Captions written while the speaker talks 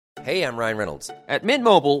Hey, I'm Ryan Reynolds. At Mint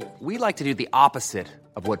Mobile, we like to do the opposite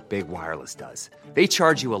of what Big Wireless does. They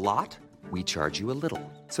charge you a lot, we charge you a little.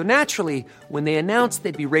 So naturally, when they announced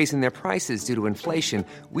they'd be raising their prices due to inflation,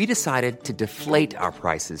 we decided to deflate our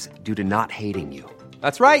prices due to not hating you.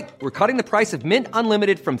 That's right. We're cutting the price of Mint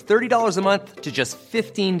Unlimited from $30 a month to just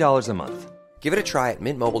 $15 a month. Give it a try at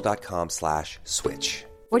mintmobile.com/switch.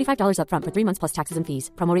 $45 up front for 3 months plus taxes and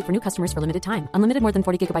fees. Promo rate for new customers for limited time. Unlimited more than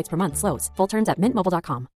 40 gigabytes per month. Slows full terms at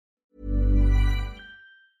mintmobile.com.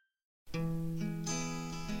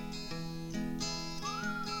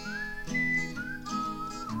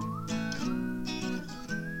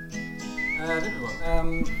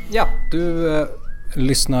 Ja, du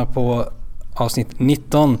lyssnar på avsnitt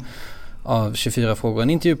 19 av 24 frågor. En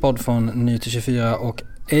intervjupodd från Ny till 24 och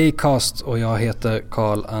Acast, och jag heter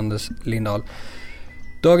Carl Anders Lindahl.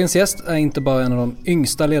 Dagens gäst är inte bara en av de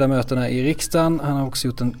yngsta ledamöterna i riksdagen. Han har också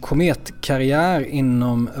gjort en kometkarriär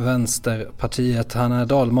inom Vänsterpartiet. Han är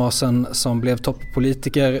dalmasen som blev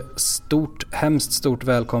toppolitiker. Hemskt stort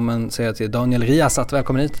välkommen säger jag till Daniel Riazat.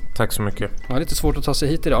 Välkommen hit. Tack så mycket. Det var lite svårt att ta sig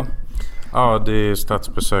hit idag. Ja, det är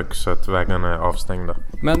statsbesök så att vägarna är avstängda.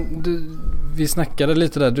 Men vi snackade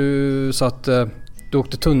lite där. Du sa att du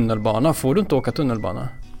åkte tunnelbana. Får du inte åka tunnelbana?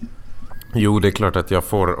 Jo, det är klart att jag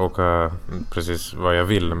får åka precis vad jag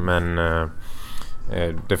vill. Men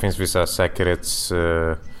det finns vissa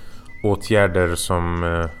säkerhetsåtgärder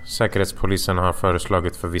som Säkerhetspolisen har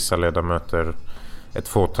föreslagit för vissa ledamöter. Ett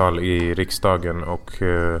fåtal i riksdagen. Och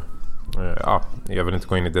jag vill inte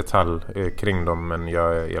gå in i detalj kring dem, men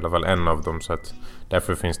jag är i alla fall en av dem, så att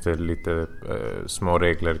därför finns det lite små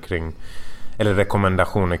regler kring, eller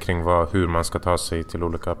rekommendationer kring hur man ska ta sig till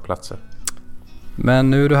olika platser. Men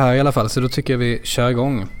nu är du här i alla fall, så då tycker jag vi kör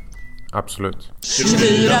igång. Absolut.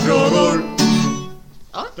 24 frågor.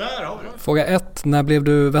 Ja, där har vi det. Fråga 1. När blev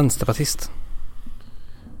du vänsterpartist?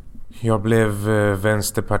 Jag blev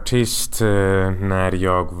vänsterpartist när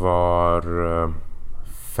jag var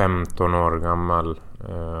 15 år gammal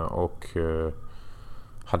och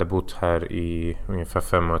hade bott här i ungefär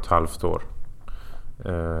 5,5 år.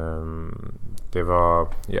 Det var,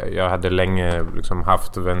 jag hade länge liksom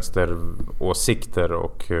haft vänsteråsikter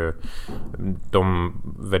och de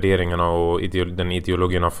värderingarna och den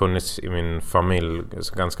ideologin har funnits i min familj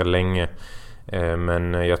ganska länge.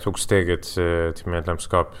 Men jag tog steget till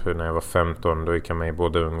medlemskap när jag var 15. Då gick jag med i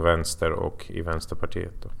både Ung Vänster och i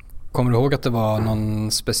Vänsterpartiet. Kommer du ihåg att det var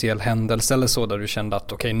någon speciell händelse eller så där du kände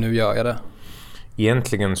att okej, nu gör jag det?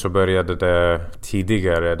 Egentligen så började det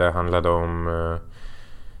tidigare. Det handlade om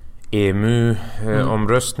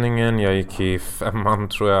EMU-omröstningen. Jag gick i 5:an,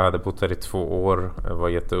 tror jag. Hade bott där i 2 år. Jag var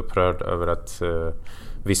jätteupprörd över att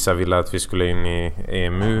vissa ville att vi skulle in i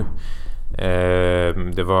EMU.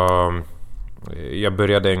 Jag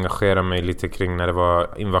började engagera mig lite kring när det var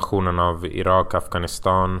invasionen av Irak,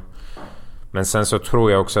 Afghanistan. Men sen så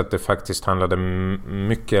tror jag också att det faktiskt handlade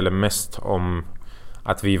mycket eller mest om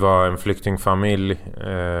att vi var en flyktingfamilj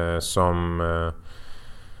som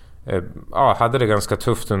hade det ganska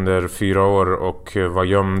tufft under 4 år och var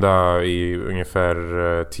gömda i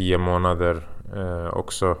ungefär 10 månader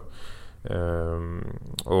också.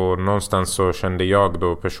 Och någonstans så kände jag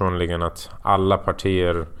då personligen att alla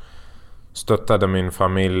partier stöttade min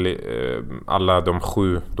familj. Alla de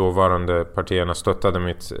 7 dåvarande partierna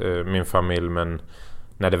stöttade min familj, men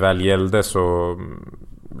när det väl gällde så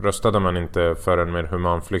röstade man inte för en mer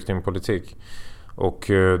human flyktingpolitik.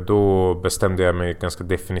 Och då bestämde jag mig ganska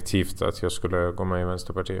definitivt att jag skulle gå med i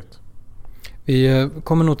Vänsterpartiet. Vi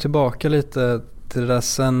kommer nog tillbaka lite till det där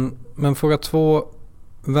sen. Men fråga 2,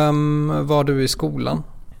 vem var du i skolan?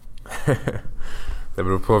 Det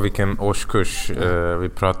beror på vilken årskurs vi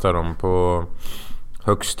pratar om. På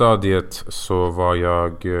högstadiet så var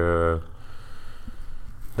jag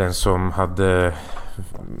den som hade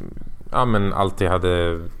alltid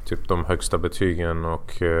hade typ de högsta betygen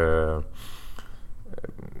och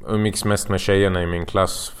umgicks mest med tjejerna i min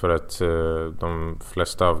klass för att de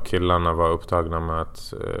flesta av killarna var upptagna med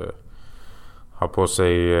att ha på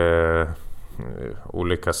sig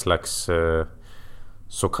olika slags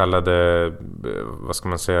så kallade,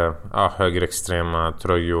 högerextrema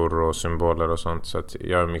tröjor och symboler och sånt, så att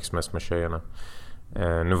jag umgicks mest med tjejerna.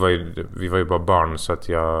 Vi var ju bara barn, så att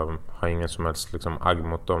jag har ingen som helst liksom agg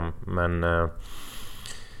mot dem. Men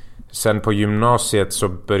sen på gymnasiet så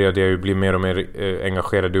började jag ju bli mer och mer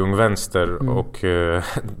engagerad i Ung Vänster. Och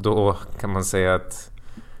då kan man säga att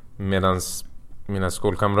medan mina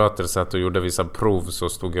skolkamrater satt och gjorde vissa prov så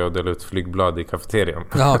stod jag och delade ut flygblad i kafeterian.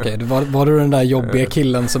 Ja, okej. Var du den där jobbiga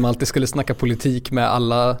killen som alltid skulle snacka politik med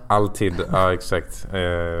alla? Alltid, ja exakt.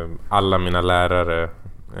 Alla mina lärare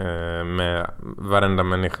Med varenda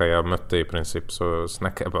människa jag mötte i princip så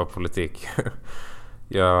snackade jag bara politik.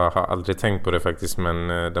 Jag har aldrig tänkt på det faktiskt, men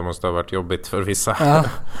det måste ha varit jobbigt för vissa. Ja,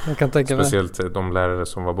 jag kan tänka mig. Speciellt de lärare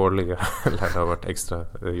som var borgerliga. Det har varit extra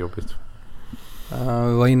jobbigt.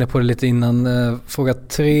 Vi var inne på det lite innan. Fråga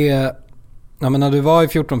 3. Ja, men när du var i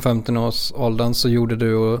 14-15 års åldern så gjorde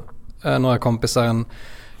du och några kompisar en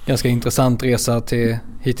ganska intressant resa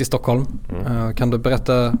hit till Stockholm. Kan du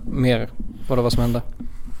berätta mer vad det var som hände?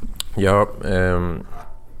 Ja,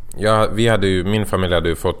 min familj hade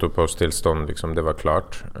ju fått uppehållstillstånd, liksom, det var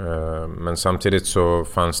klart. Men samtidigt så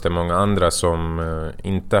fanns det många andra som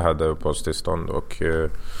inte hade uppehållstillstånd. Och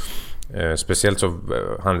speciellt så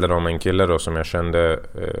handlade det om en kille då som jag kände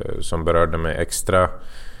som berörde mig extra.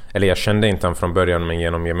 Eller jag kände inte han från början, men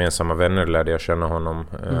genom gemensamma vänner lärde jag känna honom.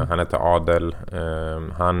 Han hette Adel.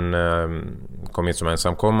 Han kom hit som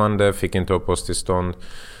ensamkommande, fick inte uppehållstillstånd.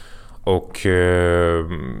 Och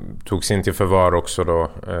togs in till förvar också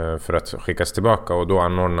då, för att skickas tillbaka. Och då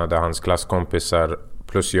anordnade hans klasskompisar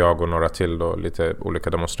plus jag och några till då, lite olika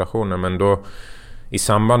demonstrationer. Men då i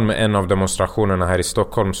samband med en av demonstrationerna här i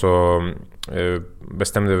Stockholm så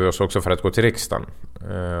bestämde vi oss också för att gå till riksdagen.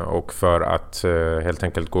 Och för att helt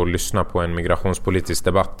enkelt gå och lyssna på en migrationspolitisk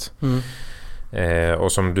debatt.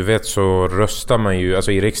 Och som du vet så röstar man ju,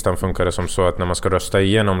 alltså i riksdagen funkar det som så att när man ska rösta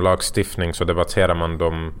igenom lagstiftning så debatterar man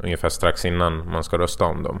dem ungefär strax innan man ska rösta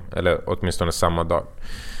om dem, eller åtminstone samma dag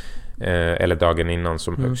eller dagen innan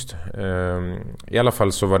som högst. I alla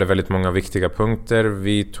fall så var det väldigt många viktiga punkter.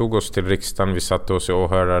 Vi tog oss till riksdagen, vi satte oss i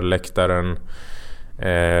åhörarläktaren.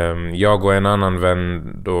 Jag och en annan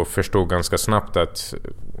vän då förstod ganska snabbt att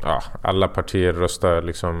alla partier röstar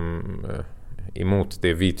liksom emot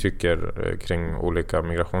det vi tycker kring olika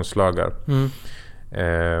migrationslagar.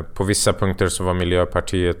 På vissa punkter så var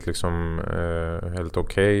Miljöpartiet liksom helt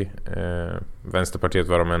okej. Vänsterpartiet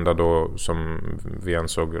var de enda då som vi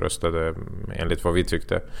ansåg röstade enligt vad vi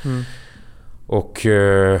tyckte. Och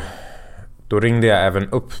då ringde jag även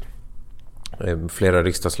upp flera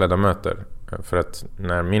riksdagsledamöter, för att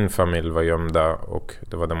när min familj var gömda och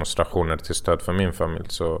det var demonstrationer till stöd för min familj,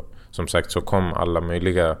 så som sagt så kom alla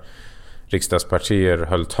möjliga riksdagspartier,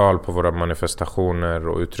 höll tal på våra manifestationer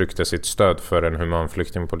och uttryckte sitt stöd för en human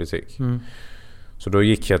flyktingpolitik. Så då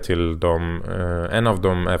gick jag till dem. En av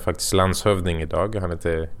dem är faktiskt landshövding idag. Han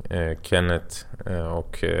heter Kenneth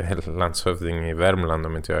och landshövding i Värmland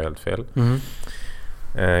om inte jag är helt fel.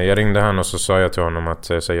 Jag ringde han och så sa jag till honom att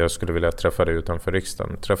jag skulle vilja träffa dig utanför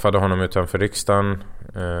riksdagen. Träffade honom utanför riksdagen,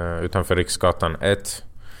 utanför Riksgatan 1.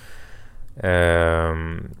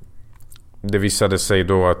 Det visade sig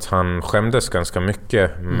då att han skämdes ganska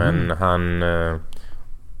mycket, men han,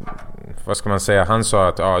 vad ska man säga, han sa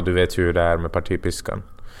att du vet ju hur det är med partipiskan.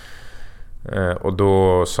 Och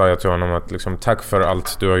då sa jag till honom att liksom, tack för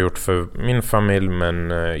allt du har gjort för min familj, men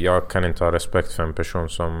jag kan inte ha respekt för en person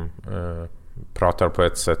som pratar på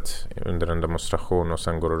ett sätt under en demonstration och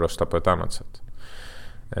sen går och röstar på ett annat sätt.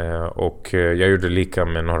 Och jag gjorde lika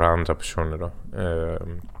med några andra personer då.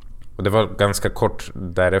 Och det var ganska kort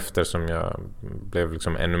därefter som jag blev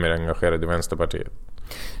liksom ännu mer engagerad i Vänsterpartiet.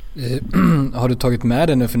 Har du tagit med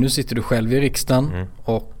det nu? För nu sitter du själv i riksdagen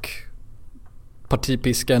och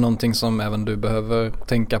partipiska är någonting som även du behöver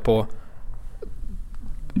tänka på.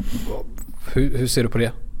 Hur ser du på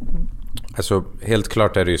det? Alltså helt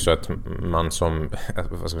klart är det ju så att man som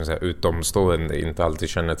utomstående inte alltid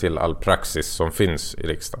känner till all praxis som finns i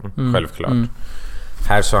riksdagen. Självklart.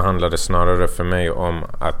 Här så handlar det snarare för mig om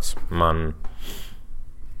att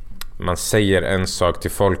man säger en sak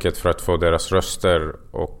till folket för att få deras röster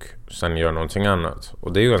och sen gör någonting annat.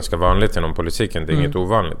 Och det är ju ganska vanligt inom politiken, det är inget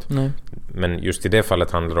ovanligt. Men just i det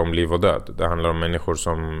fallet handlar det om liv och död. Det handlar om människor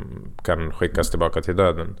som kan skickas tillbaka till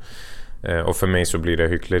döden. Och för mig så blir det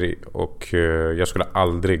hyckleri. Och jag skulle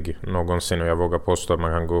aldrig någonsin, och jag vågar påstå att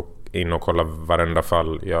man kan gå in och kolla varenda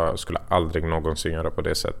fall, jag skulle aldrig någonsin göra på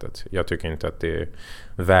det sättet. Jag tycker inte att det är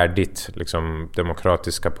värdigt liksom,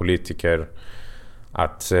 demokratiska politiker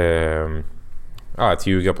att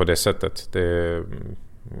ljuga på det sättet.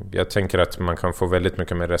 Jag tänker att man kan få väldigt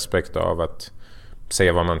mycket mer respekt av att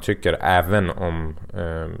säga vad man tycker, även om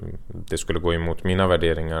det skulle gå emot mina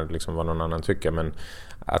värderingar, liksom vad någon annan tycker. Men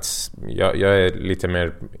att jag är lite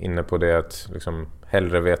mer inne på det att liksom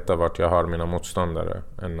hellre veta vart jag har mina motståndare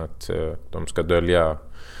än att de ska dölja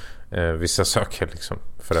vissa saker liksom,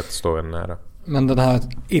 för att stå en nära. Men den här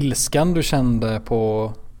ilskan du kände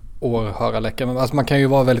på åhörarläktaren, alltså man kan ju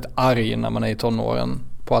vara väldigt arg när man är i tonåren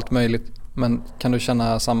på allt möjligt, men kan du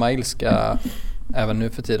känna samma ilska även nu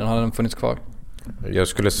för tiden? Har den funnits kvar? Jag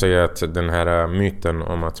skulle säga att den här myten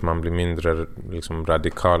om att man blir mindre liksom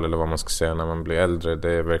radikal eller vad man ska säga när man blir äldre,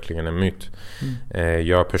 det är verkligen en myt.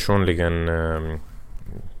 Jag personligen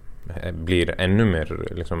blir ännu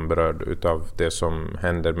mer liksom berörd utav det som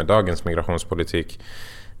händer med dagens migrationspolitik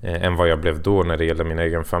än vad jag blev då när det gäller min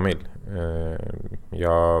egen familj.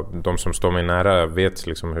 De som står mig nära vet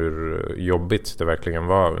liksom hur jobbigt det verkligen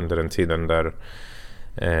var under den tiden där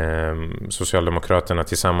Socialdemokraterna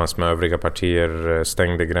tillsammans med övriga partier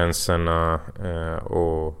stängde gränserna,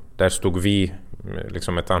 och där stod vi,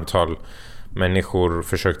 liksom ett antal människor,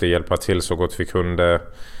 försökte hjälpa till så gott vi kunde.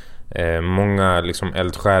 Många liksom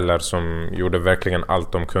eldsjälar som gjorde verkligen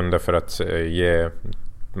allt de kunde för att ge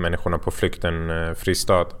människorna på flykten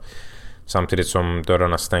fristad. Samtidigt som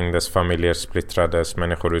dörrarna stängdes, familjer splittrades,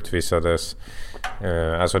 människor utvisades.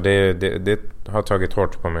 Alltså det har tagit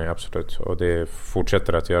hårt på mig, absolut. Och det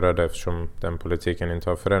fortsätter att göra det eftersom den politiken inte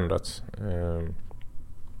har förändrats.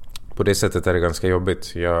 På det sättet är det ganska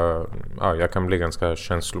jobbigt. Jag kan bli ganska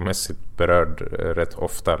känslomässigt berörd rätt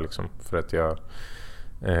ofta. Liksom, för att jag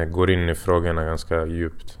går in i frågorna ganska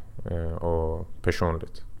djupt och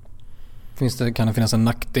personligt. Kan det finnas en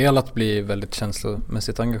nackdel att bli väldigt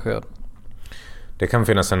känslomässigt engagerad? Det kan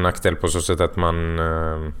finnas en nackdel på så sätt att man,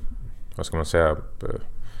 vad ska man säga,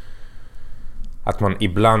 att man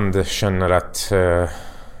ibland känner att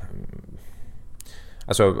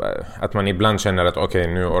att man ibland känner att okej,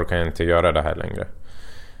 nu orkar jag inte göra det här längre.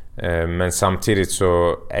 Men samtidigt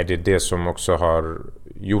så är det som också har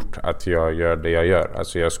gjort att jag gör det jag gör.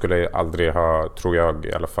 Alltså jag skulle aldrig ha, tror jag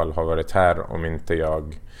i alla fall, ha varit här om inte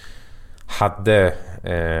jag hade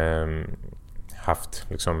haft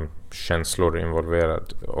liksom känslor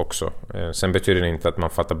involverad också. Sen betyder det inte att man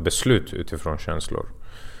fattar beslut utifrån känslor.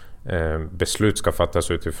 Beslut ska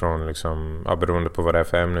fattas utifrån liksom, beroende på vad det är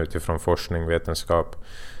för ämne, utifrån forskning, vetenskap,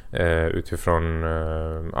 utifrån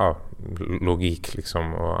logik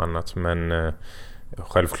liksom och annat. Men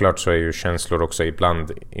självklart så är ju känslor också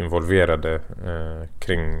ibland involverade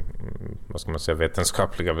kring, vad ska man säga,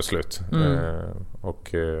 vetenskapliga beslut.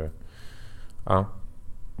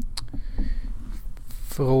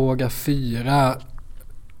 Fråga 4.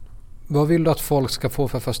 Vad vill du att folk ska få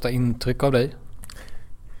för första intryck av dig?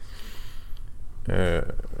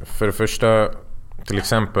 För det första, till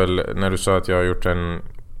exempel när du sa att jag har gjort en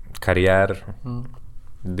karriär.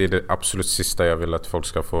 Det är det absolut sista jag vill att folk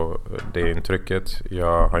ska få, det intrycket.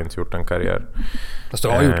 Jag har inte gjort en karriär. Fast du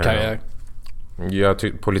har gjort karriär.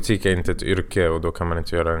 Politik är inte ett yrke och då kan man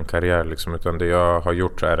inte göra en karriär liksom, utan det jag har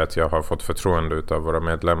gjort är att jag har fått förtroende utav våra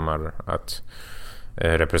medlemmar att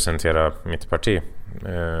representera mitt parti.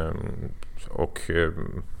 Och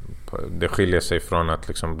det skiljer sig från att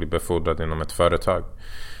liksom bli befordrad inom ett företag.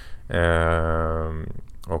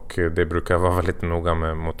 Och det brukar vara väldigt noga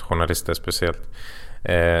mot journalister speciellt.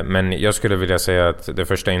 Men jag skulle vilja säga att det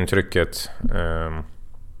första intrycket,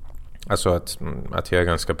 alltså att jag är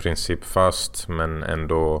ganska principfast men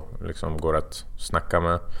ändå liksom går att snacka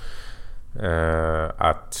med.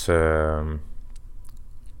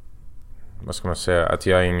 Vad ska man säga, att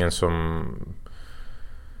jag är ingen som,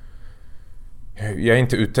 jag är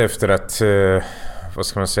inte ute efter att vad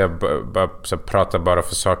ska man säga, prata bara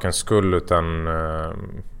för sakens skull, utan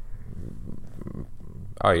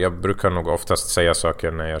jag brukar nog oftast säga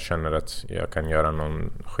saker när jag känner att jag kan göra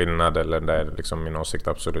någon skillnad eller där liksom min åsikt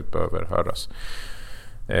absolut behöver höras.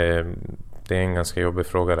 Det är en ganska jobbig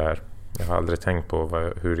fråga det här. Jag har aldrig tänkt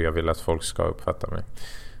på hur jag vill att folk ska uppfatta mig.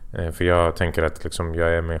 För jag tänker att liksom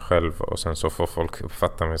jag är mig själv och sen så får folk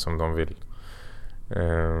uppfatta mig som de vill.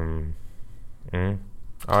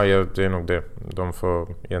 Det är nog det. De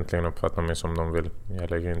får egentligen uppfatta mig som de vill.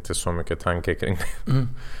 Jag lägger inte så mycket tanke kring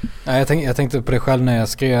det. Jag tänkte på det själv när jag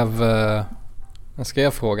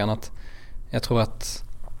skrev frågan, att jag tror att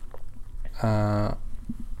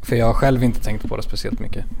för jag har själv inte tänkt på det speciellt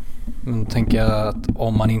mycket. Men tänker jag att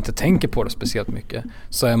om man inte tänker på det speciellt mycket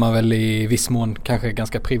så är man väl i viss mån kanske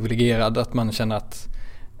ganska privilegierad, att man känner att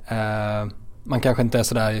man kanske inte är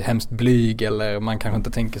så där hemskt blyg, eller man kanske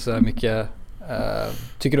inte tänker så mycket.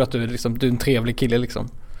 Tycker du att du är en trevlig kille liksom?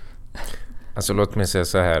 Alltså låt mig säga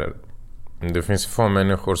så här. Det finns få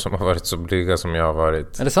människor som har varit så blyga som jag har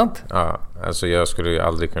varit. Är det sant? Ja, alltså jag skulle ju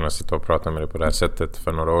aldrig kunna sitta och prata med dig på det här sättet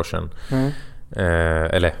för några år sedan.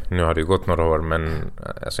 Eller nu har det ju gått några år, men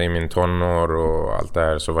alltså i min tonår och allt det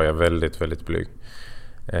här så var jag väldigt, väldigt blyg.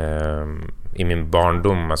 I min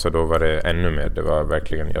barndom, alltså då var det ännu mer. Det var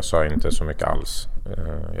verkligen, jag sa inte så mycket alls.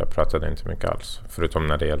 Jag pratade inte mycket alls, förutom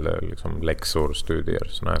när det gäller liksom läxor, studier,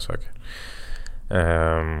 såna här saker.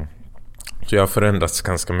 Så jag har förändrats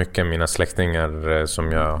ganska mycket. Mina släktingar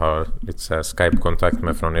som jag har lite så här Skype-kontakt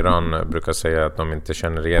med från Iran brukar säga att de inte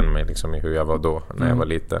känner igen mig liksom i hur jag var då när jag var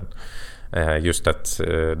liten. Just att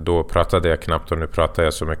då pratade jag knappt och nu pratar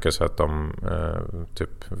jag så mycket så att de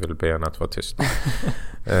typ vill be en att vara tyst.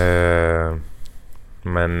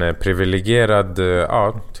 Men privilegierad,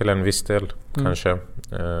 ja, till en viss del kanske.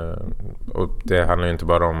 Och det handlar ju inte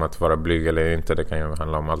bara om att vara blyg eller inte, det kan ju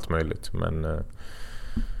handla om allt möjligt. Men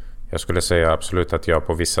jag skulle säga absolut att jag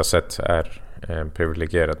på vissa sätt är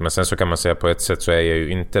privilegierad. Men sen så kan man säga på ett sätt så är jag ju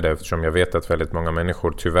inte det, eftersom jag vet att väldigt många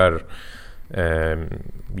människor tyvärr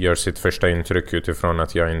gör sitt första intryck utifrån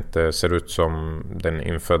att jag inte ser ut som den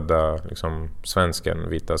infödda liksom, svensken,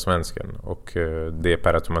 vita svensken. Och det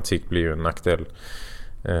per automatik blir ju en nackdel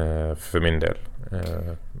för min del.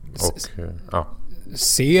 Ja.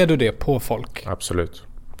 Ser du det på folk? Absolut.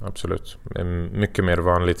 Mycket mer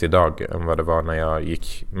vanligt idag än vad det var när jag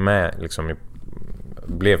gick med, liksom,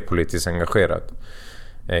 blev politiskt engagerad.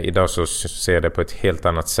 Idag så ser jag det på ett helt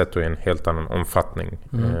annat sätt och i en helt annan omfattning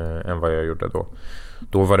än vad jag gjorde då.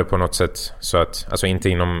 Då var det på något sätt så att, alltså inte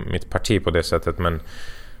inom mitt parti på det sättet, men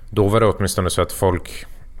då var det åtminstone så att folk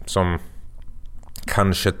som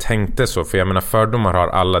kanske tänkte så, för jag menar fördomar har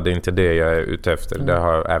alla, det är inte det jag är ute efter, det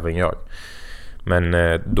har även jag. Men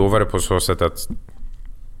då var det på så sätt att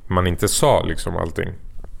man inte sa liksom allting.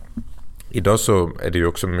 Idag så är det ju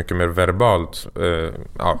också mycket mer verbalt,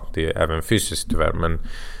 ja, det är även fysiskt tyvärr, men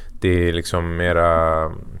det är liksom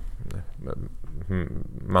mera,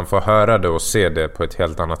 man får höra det och se det på ett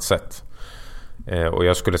helt annat sätt. Och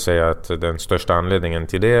jag skulle säga att den största anledningen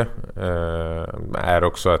till det är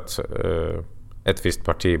också att ett visst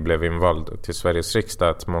parti blev invald till Sveriges riksdag,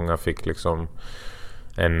 att många fick liksom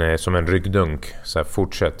som en ryggdunk, så här,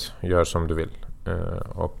 fortsätt, gör som du vill.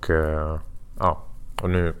 Ja. Och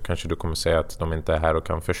nu kanske du kommer säga att de inte är här och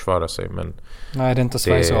kan försvara sig, men nej, det är inte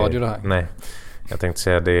Sveriges Radio det här. Nej, jag tänkte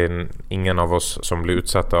säga det är ingen av oss som blir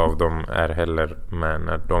utsatta av dem är heller med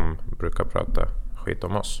när de brukar prata skit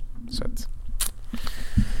om oss. Så att.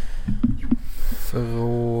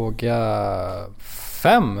 Fråga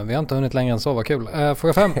 5. Vi har inte hunnit längre än så, vad kul.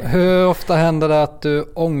 Fråga 5. Hur ofta händer det att du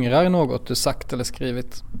ångrar något du sagt eller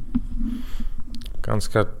skrivit?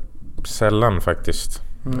 Ganska sällan faktiskt.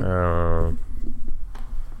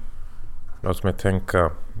 Låt mig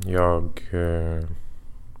tänka.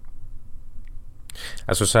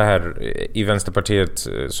 Alltså så här, i Vänsterpartiet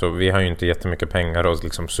så vi har ju inte jättemycket pengar och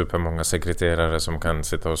liksom supermånga sekreterare som kan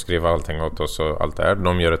sitta och skriva allting åt oss och allt det här.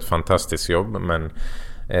 De gör ett fantastiskt jobb, men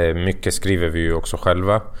mycket skriver vi ju också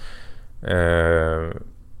själva.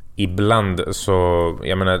 Ibland så,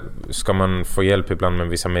 jag menar, ska man få hjälp ibland med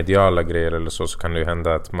vissa mediala grejer eller så kan det ju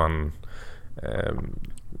hända att man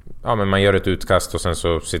ja, men man gör ett utkast och sen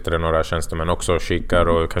så sitter det några tjänstemän också och kikar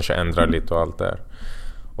och kanske ändrar lite och allt där.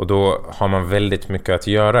 Och då har man väldigt mycket att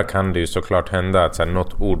göra, kan det ju såklart hända att så här,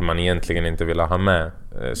 något ord man egentligen inte vill ha med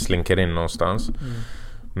slinker in någonstans.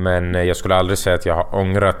 Men jag skulle aldrig säga att jag har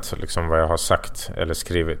ångrat liksom, vad jag har sagt eller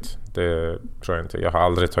skrivit. Det tror jag inte. Jag har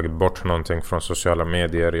aldrig tagit bort någonting från sociala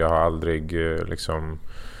medier. Jag har aldrig liksom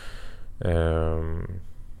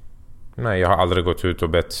nej, jag har aldrig gått ut och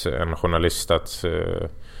bett en journalist att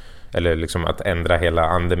eller liksom att ändra hela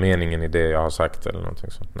andemeningen i det jag har sagt eller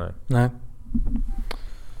någonting sånt. Nej.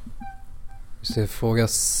 Så fråga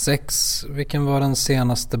 6. Vilken var den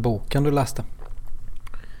senaste boken du läste?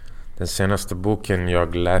 Den senaste boken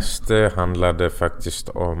jag läste handlade faktiskt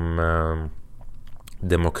om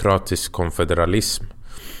demokratisk konfederalism,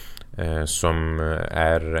 som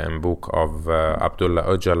är en bok av Abdullah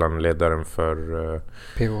Öcalan, ledaren för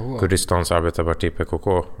Kurdistans arbetarparti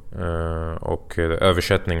PKK, och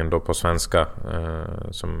översättningen då på svenska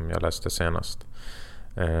som jag läste senast.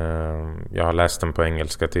 Jag har läst den på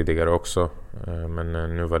engelska tidigare också,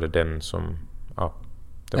 men nu var det den som, ja,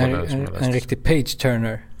 det var den som jag läste. En riktig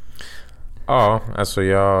page-turner. Ja, alltså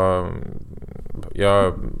jag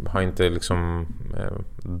har inte liksom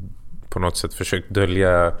på något sätt försökt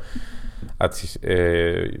dölja att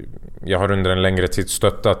jag har under en längre tid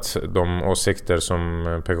stöttat de åsikter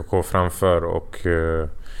som PKK framför, och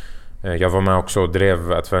jag var med också och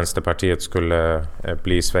drev att Vänsterpartiet skulle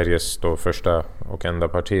bli Sveriges då första och enda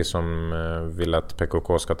parti som vill att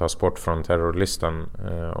PKK ska tas bort från terrorlistan.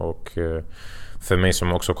 Och för mig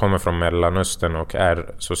som också kommer från Mellanöstern och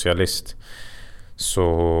är socialist,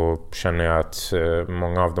 så känner jag att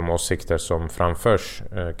många av de åsikter som framförs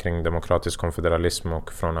kring demokratisk konfederalism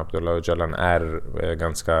och från Abdullah Öcalan är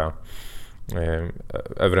ganska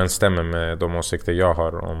överensstämmer med de åsikter jag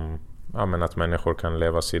har om, ja, men att människor kan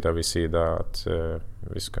leva sida vid sida, att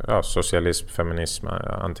vi ska, ja, socialism, feminism,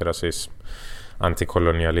 antirasism,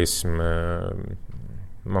 antikolonialism,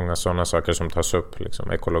 många sådana saker som tas upp,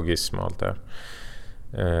 liksom ekologism och allt det här.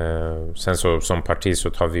 Sen så som parti så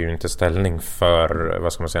tar vi ju inte ställning för,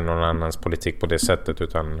 vad ska man säga, någon annans politik på det sättet,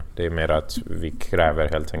 utan det är mer att vi kräver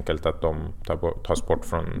helt enkelt att de tas bort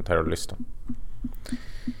från terrorlistan.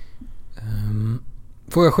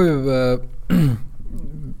 Fråga 7.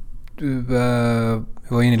 Du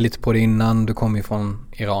var inne lite på det innan. Du kom ju från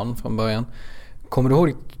Iran från början. Kommer du ihåg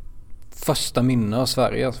ditt första minne av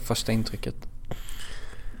Sverige, alltså första intrycket?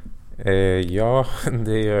 Ja,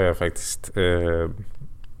 det gör jag faktiskt.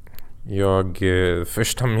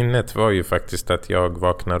 Första minnet var ju faktiskt att jag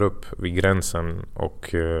vaknar upp vid gränsen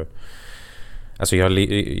och alltså jag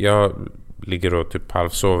ligger och typ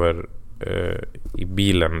halvsover i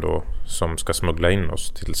bilen då som ska smuggla in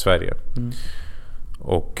oss till Sverige.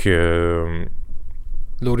 Och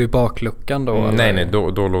låg du i bakluckan då? Eller? Nej,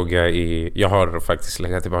 då låg jag i... Jag har faktiskt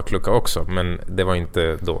legat i bakluckan också, men det var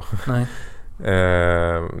inte då. Nej.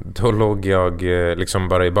 Då låg jag liksom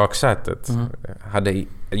bara i baksätet.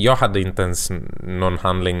 Jag hade inte ens någon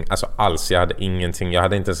handling, alltså alls. Jag hade ingenting. Jag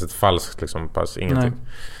hade inte ens ett falskt liksom, pass, ingenting.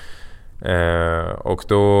 Och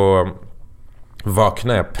då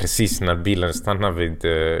vaknade jag precis när bilen stannade vid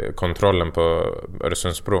kontrollen på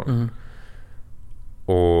Öresundsbron.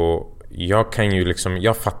 Och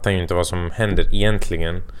jag fattar ju inte vad som händer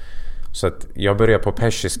egentligen. Så att jag börjar på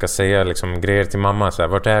persiska säga liksom grejer till mamma så här,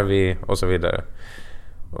 vart är vi och så vidare.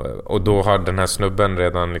 Och då har den här snubben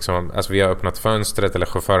redan liksom, alltså vi har öppnat fönstret, eller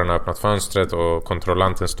chauffören har öppnat fönstret och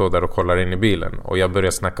kontrollanten står där och kollar in i bilen och jag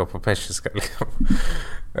börjar snacka på persiska liksom.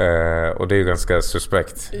 Och det är ju ganska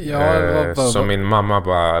suspekt. Så min mamma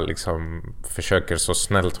bara liksom försöker så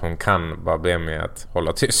snällt hon kan bara be mig att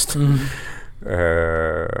hålla tyst.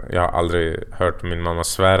 Jag har aldrig hört min mamma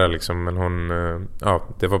svära liksom, men hon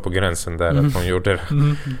det var på gränsen där att hon gjorde det.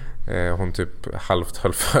 Hon typ halvt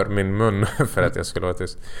höll för min mun för att jag skulle vara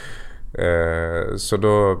tyst. Så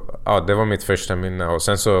då, det var mitt första minne. Och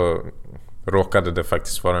sen så råkade det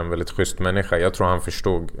faktiskt vara en väldigt schysst människa. Jag tror han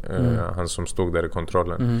förstod, han som stod där i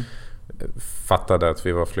kontrollen fattade att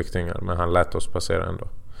vi var flyktingar, men han lät oss passera ändå.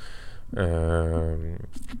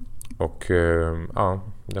 Och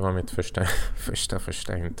det var mitt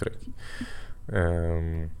första intryck.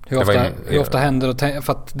 Hur ofta händer det?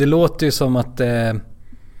 För att det låter ju som att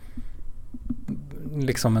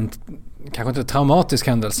liksom en, kanske inte en traumatisk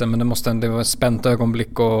händelse, men det var ett spänt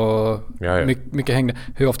ögonblick och mycket hängde.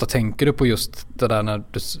 Hur ofta tänker du på just det där när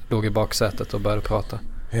du låg i baksätet och började prata?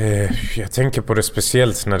 Jag tänker på det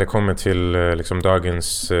speciellt när det kommer till liksom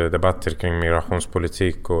dagens debatter kring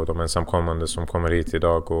migrationspolitik och de ensamkommande som kommer hit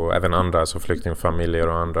idag, och även andra, alltså flyktingfamiljer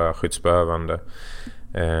och andra skyddsbehövande.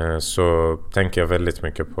 Så tänker jag väldigt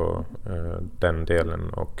mycket på den delen,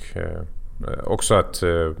 och också att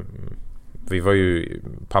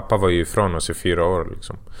pappa var ju ifrån oss i 4 år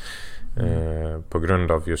liksom. På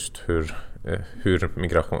grund av just hur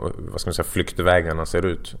migration, vad ska man säga, flyktvägarna ser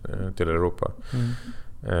ut till Europa.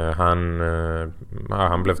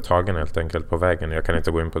 Han blev tagen helt enkelt på vägen. Jag kan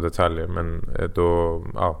inte gå in på detaljer, men då,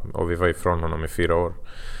 och vi var ifrån honom i 4 år.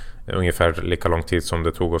 Ungefär lika lång tid som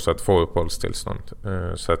det tog oss att få uppehållstillstånd.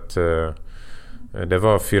 Så att det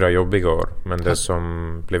var 4 jobbiga år. Men det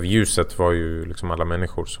som blev ljuset var ju liksom alla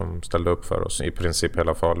människor som ställde upp för oss. I princip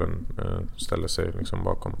hela Falun ställde sig liksom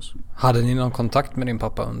bakom oss. Hade ni någon kontakt med din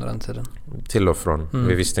pappa under den tiden? Till och från.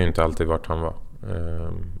 Vi visste inte alltid vart han var.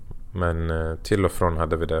 Men till och från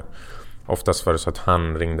hade vi det. Oftast var det så att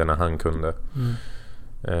han ringde när han kunde.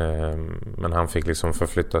 Men han fick liksom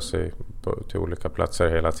förflytta sig till olika platser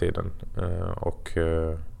hela tiden. Och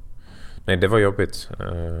nej, det var jobbigt.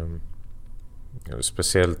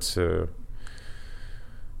 Speciellt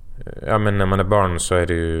men när man är barn så är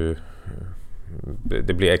det ju,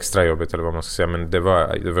 det blir extra jobbigt, eller vad man ska säga. Men det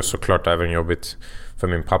var såklart även jobbigt för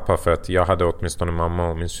min pappa, för att jag hade åtminstone mamma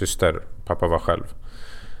och min syster. Pappa var själv.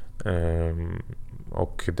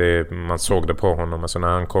 Och man såg det på honom. Alltså när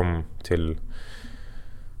han kom till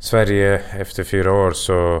Sverige efter 4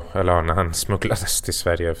 år när han smugglades till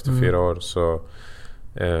Sverige efter 4 år, så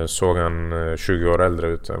såg han 20 år äldre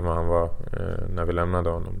ut än vad han var när vi lämnade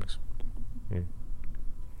honom liksom.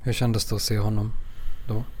 Hur kändes det att se honom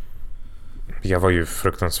då? Jag var ju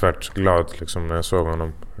fruktansvärt glad liksom när jag såg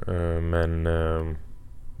honom, men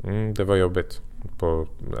det var jobbigt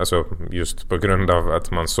alltså just på grund av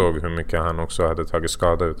att man såg hur mycket han också hade tagit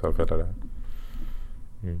skada ut av hela det här.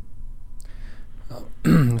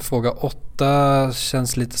 Fråga 8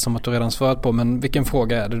 känns lite som att du redan svarat på, men vilken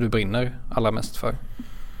fråga är det du brinner allra mest för?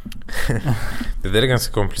 Det där är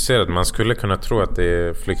ganska komplicerat. Man skulle kunna tro att det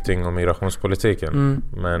är flykting- och migrationspolitiken,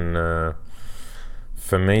 men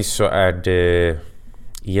För mig så är det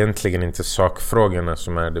egentligen inte sakfrågorna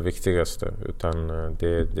som är det viktigaste, utan det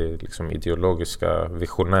är liksom ideologiska,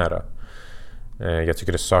 visionära. Jag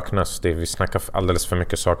tycker det saknas. Vi snackar alldeles för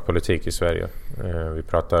mycket sakpolitik i Sverige. Vi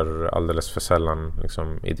pratar alldeles för sällan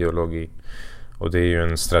liksom ideologi. Och det är ju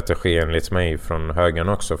en strategi enligt mig från högern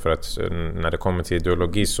också, för att när det kommer till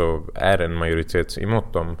ideologi så är en majoritet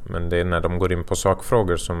emot dem. Men det är när de går in på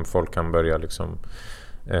sakfrågor som folk kan börja liksom,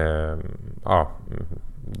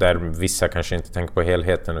 där vissa kanske inte tänker på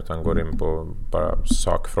helheten utan går in på bara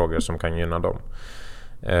sakfrågor som kan gynna dem.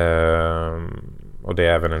 Och det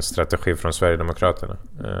är även en strategi från Sverigedemokraterna.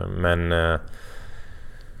 Men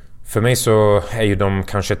för mig så är ju de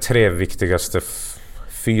kanske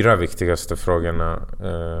fyra viktigaste frågorna.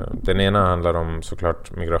 Den ena handlar om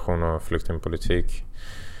såklart migration och flyktingpolitik.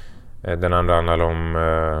 Den andra handlar om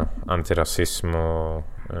antirasism och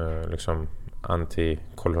liksom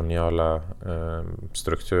antikoloniala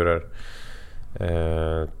strukturer.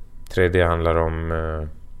 Tredje handlar om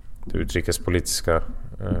det utrikespolitiska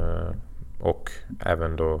och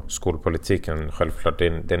även då skolpolitiken. Självklart,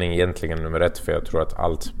 den är egentligen nummer 1, för jag tror att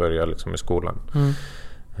allt börjar liksom i skolan.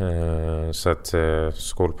 Så att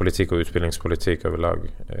skolpolitik och utbildningspolitik överlag.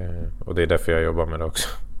 Och det är därför jag jobbar med det också.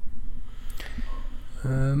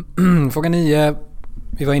 Fråga 9.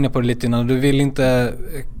 Vi var inne på det lite innan. Du vill inte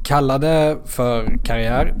kalla det för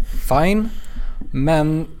karriär. Fine.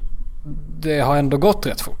 Men det har ändå gått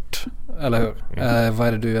rätt fort. Eller hur? Vad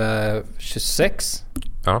är det? Du är 26?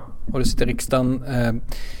 Ja. Och du sitter i riksdagen.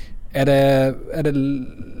 Är det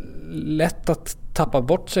lätt att tappa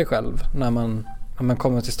bort sig själv när man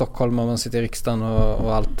kommer till Stockholm och man sitter i riksdagen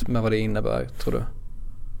och allt med vad det innebär, tror du?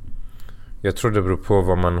 Jag tror det beror på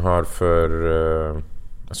vad man har för...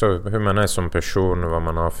 alltså hur man är som person, vad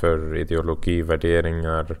man har för ideologi,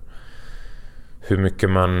 värderingar. Hur mycket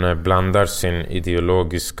man blandar sin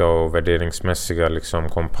ideologiska och värderingsmässiga liksom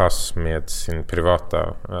kompass med sin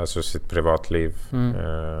privata, alltså sitt privatliv.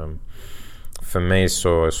 För mig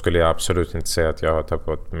så skulle jag absolut inte säga att jag har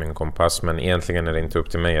tappat min kompass, men egentligen är det inte upp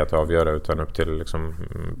till mig att avgöra, utan upp till liksom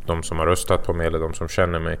de som har röstat på mig eller de som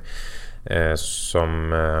känner mig,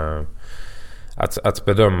 att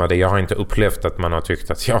bedöma det. Jag har inte upplevt att man har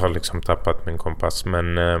tyckt att jag har liksom tappat min kompass,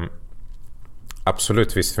 men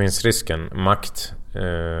absolut, visst finns risken. Makt,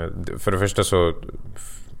 för det första så,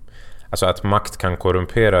 alltså att makt kan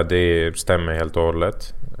korrumpera, det stämmer helt och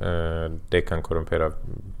hållet. Det kan korrumpera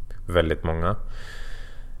väldigt många.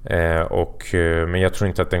 Men jag tror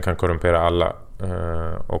inte att den kan korrumpera alla.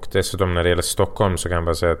 Och dessutom när det gäller Stockholm så kan jag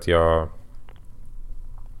bara säga att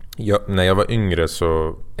när jag var yngre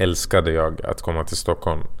så älskade jag att komma till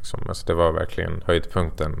Stockholm. Alltså det var verkligen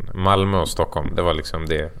höjdpunkten. Malmö och Stockholm, det var liksom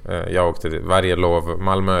det. Jag åkte varje lov,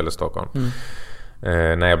 Malmö eller Stockholm.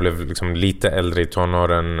 När jag blev liksom lite äldre i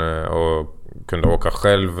tonåren och kunde åka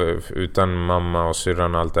själv utan mamma och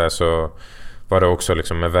syrran och allt det, så var det också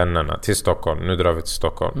liksom med vännerna till Stockholm. Nu drar vi till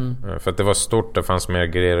Stockholm. För att det var stort, det fanns mer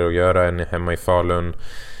grejer att göra än hemma i Falun.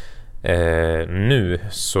 Nu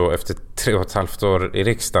så efter 3,5 år i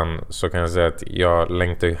riksdagen så kan jag säga att jag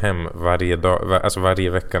längtar hem varje dag, alltså varje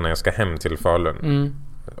vecka när jag ska hem till Falun.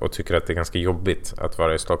 Och tycker att det är ganska jobbigt att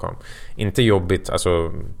vara i Stockholm. Inte jobbigt,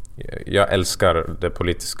 alltså jag älskar det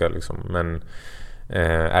politiska liksom, men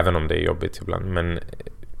även om det är jobbigt ibland, men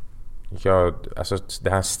alltså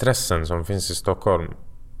den här stressen som finns i Stockholm,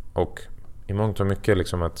 och i mångt och mycket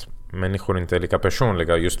liksom att människor inte är lika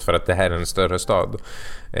personliga just för att det här är en större stad.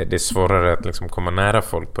 Det är svårare att liksom komma nära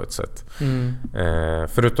folk på ett sätt.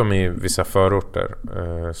 Förutom i vissa förorter.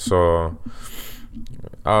 Så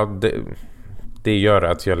ja, det gör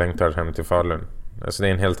att jag längtar hem till Falun. Alltså det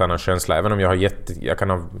är en helt annan känsla. Även om jag kan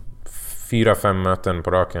ha 4-5 möten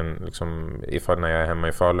på raken liksom, när jag är hemma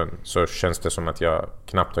i Falun, så känns det som att jag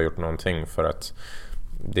knappt har gjort någonting, för att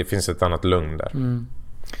det finns ett annat lugn där.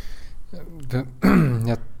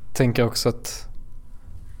 Jag tänker också att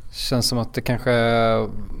det känns som att det kanske är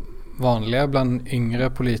vanligare bland yngre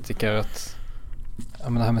politiker att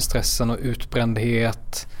det här med stressen och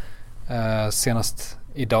utbrändhet. Senast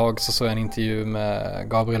idag så såg jag en intervju med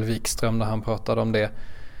Gabriel Wikström där han pratade om det.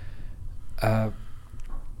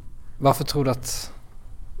 Varför tror du att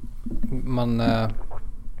man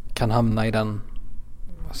kan hamna i den,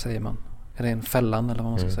 vad säger man? Är det en fällan eller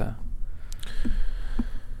vad man ska säga?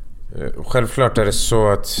 Självklart är det så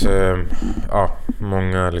att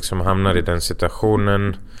många liksom hamnar i den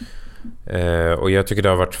situationen. Och jag tycker det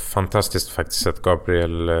har varit fantastiskt faktiskt att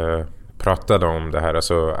Gabriel pratade om det här.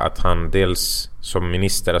 Alltså att han dels som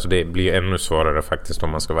minister, alltså det blir ännu svårare faktiskt om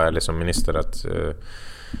man ska vara ärlig som minister att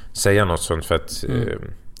säga något sånt, för att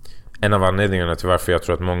en av anledningarna till varför jag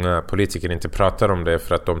tror att många politiker inte pratar om det är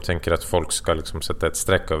för att de tänker att folk ska liksom sätta ett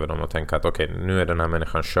streck över dem och tänka att okej, nu är den här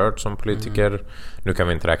människan körd som politiker, nu kan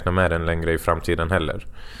vi inte räkna med den längre i framtiden heller.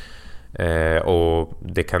 Och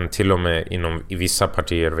det kan till och med i vissa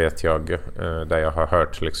partier, vet jag, där jag har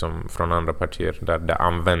hört liksom från andra partier där det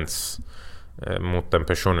används mot den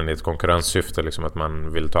personen i ett konkurrenssyfte, liksom att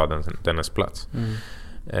man vill ta dennes plats.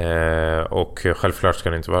 Och självklart ska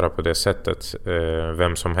det inte vara på det sättet.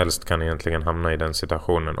 Vem som helst kan egentligen hamna i den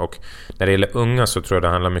situationen. Och när det gäller unga så tror jag det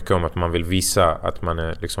handlar mycket om att man vill visa att man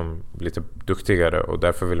är liksom lite duktigare, och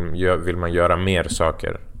därför vill man göra mer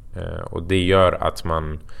saker. Och det gör att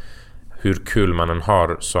man, hur kul man än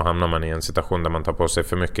har, så hamnar man i en situation där man tar på sig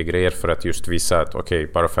för mycket grejer för att just visa att okej,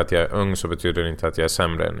 bara för att jag är ung så betyder det inte att jag är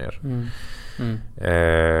sämre än er.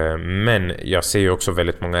 Men jag ser ju också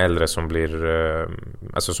väldigt många äldre som blir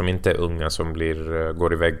alltså som inte är unga, som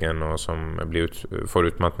går i väggen och som får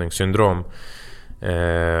utmattningssyndrom.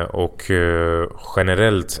 Och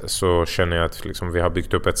generellt så känner jag att liksom, vi har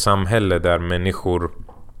byggt upp ett samhälle där människor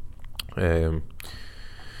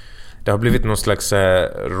det har blivit någon slags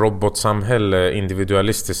robotsamhälle,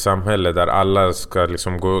 individualistiskt samhälle där alla ska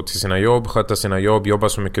liksom gå till sina jobb, sköta sina jobb, jobba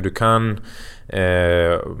så mycket du kan.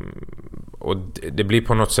 Och det blir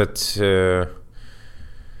på något sätt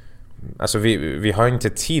alltså vi har inte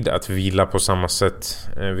tid att vila på samma sätt.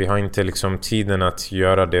 Vi har inte liksom tiden att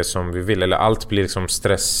göra det som vi vill, eller allt blir liksom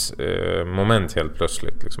stressmoment helt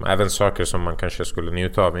plötsligt liksom. Även saker som man kanske skulle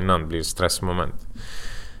njuta av innan blir stressmoment.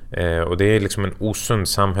 Och det är liksom en osund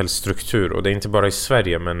samhällsstruktur, och det är inte bara i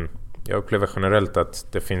Sverige, men jag upplever generellt att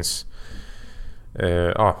det finns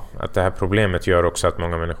att det här problemet gör också att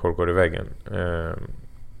många människor går i väggen.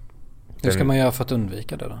 Hur ska man göra för att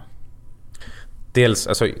undvika det då? Dels,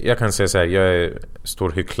 alltså jag kan säga så här, jag är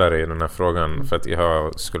stor hycklare i den här frågan för att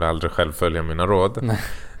jag skulle aldrig själv följa mina råd.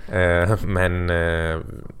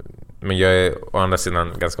 Men jag är å andra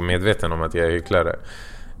sidan ganska medveten om att jag är hycklare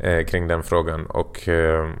kring den frågan, och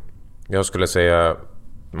jag skulle säga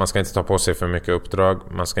man ska inte ta på sig för mycket uppdrag.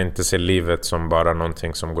 Man ska inte se livet som bara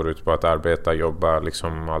någonting som går ut på att arbeta, jobba,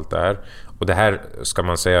 liksom allt det här. Och det här ska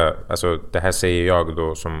man säga, alltså det här säger jag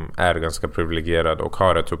då som är ganska privilegierad och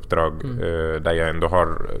har ett uppdrag där jag ändå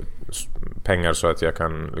har pengar så att jag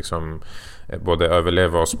kan liksom både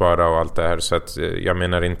överleva och spara och allt det här. Så att jag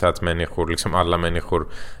menar inte att människor, liksom alla människor,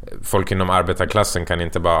 folk inom arbetarklassen kan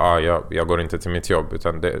inte bara jag går inte till mitt jobb,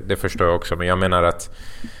 utan det förstår jag också. Men jag menar att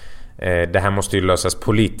det här måste ju lösas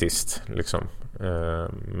politiskt liksom.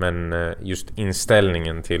 Men just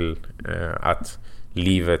inställningen till att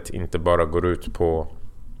livet inte bara går ut på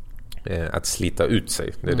att slita ut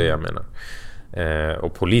sig, det är det jag menar.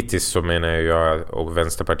 Och politiskt så menar jag och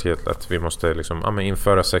Vänsterpartiet att vi måste liksom,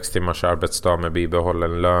 införa 6 timmars arbetsdag med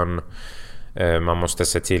bibehållen lön. Man måste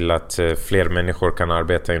se till att fler människor kan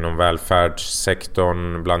arbeta inom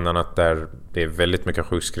välfärdssektorn, bland annat där det är väldigt mycket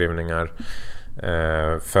sjukskrivningar.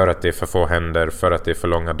 För att det är för få händer, för att det är för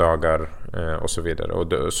långa dagar och så vidare.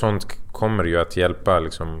 Och sånt kommer ju att hjälpa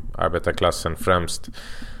liksom, arbetarklassen främst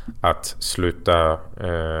att sluta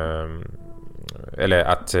eller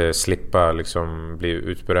att slippa liksom, bli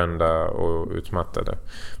utbrända och utmattade.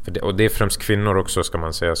 Och det är främst kvinnor också, ska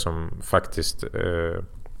man säga, som faktiskt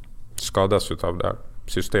skadas utav det här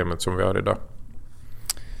systemet som vi har idag.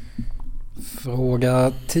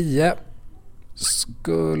 Fråga 10.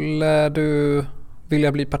 Skulle du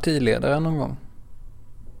vilja bli partiledare någon gång?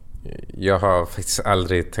 Jag har faktiskt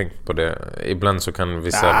aldrig tänkt på det. Ibland så kan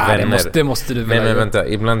vissa vänner... Det måste du väl. Men vänta,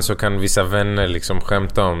 ibland så kan vissa vänner liksom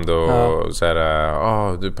skämta om det och så här,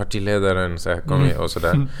 du är partiledaren, så här, kom och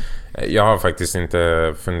sådär. Jag har faktiskt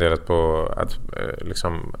inte funderat på att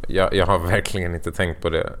liksom, jag har verkligen inte tänkt på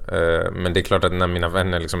det. Men det är klart att när mina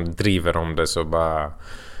vänner liksom driver om det så bara...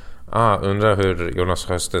 undrar hur Jonas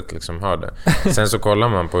Sjöstedt liksom har det. Sen så kollar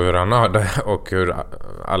man på hur han har det och hur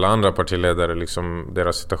alla andra partiledare liksom,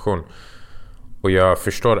 deras situation. Och jag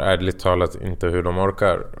förstår ärligt talat inte hur de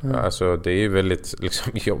orkar. Alltså det är ju väldigt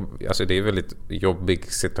liksom, det är väldigt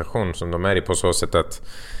jobbig situation som de är i, på så sätt att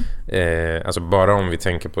alltså bara om vi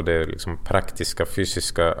tänker på det liksom praktiska,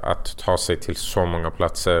 fysiska, att ta sig till så många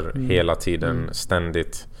platser hela tiden,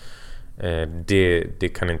 ständigt.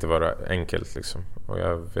 Det kan inte vara enkelt liksom. Och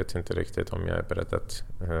jag vet inte riktigt om jag är beredd att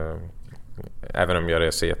även om jag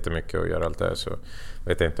reser jättemycket och gör allt det här, så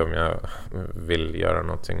vet jag inte om jag vill göra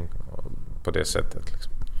någonting på det sättet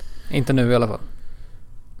liksom. Inte nu i alla fall?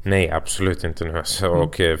 Nej, absolut inte nu alltså.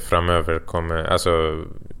 Och framöver kommer, alltså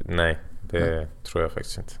nej, det tror jag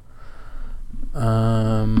faktiskt inte.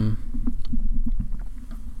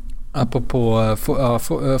 Apropå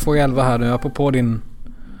fråga 11 här nu, apropå din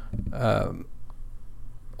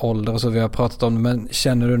ålder och så, vi har pratat om det, men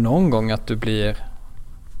känner du någon gång att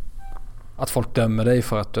att folk dömer dig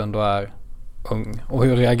för att du ändå är ung? Och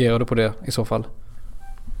hur reagerar du på det i så fall?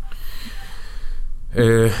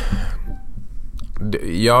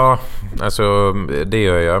 Ja, alltså det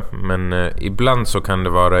gör jag. Men ibland så kan det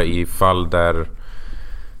vara i fall där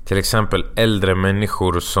till exempel äldre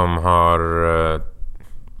människor som har...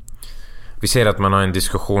 vi ser att man har en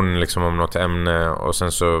diskussion liksom om något ämne och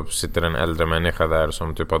sen så sitter en äldre människa där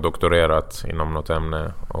som typ har doktorerat inom något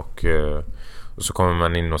ämne och så kommer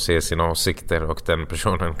man in och ser sina åsikter och den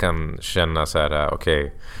personen kan känna så här: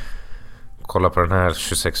 okej, kolla på den här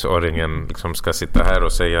 26-åringen liksom ska sitta här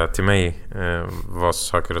och säga till mig vad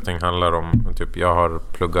saker och ting handlar om. Typ, jag har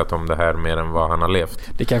pluggat om det här mer än vad han har levt.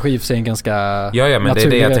 Det kanske i och för sig är en ganska ja, men det är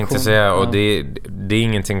det jag tänkte säga. Ja. Och det är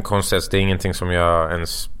ingenting konstigt. Det är ingenting som jag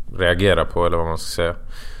ens reagerar på, eller vad man ska säga.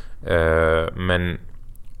 Men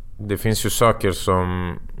det finns ju saker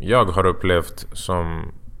som jag har upplevt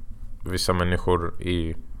som vissa människor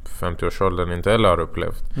i 50-årsåldern inte heller har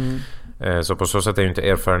upplevt. Så på så sätt är ju inte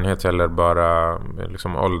erfarenhet heller bara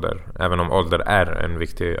liksom ålder, även om ålder är en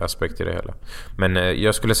viktig aspekt i det hela. Men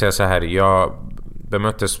jag skulle säga så här: jag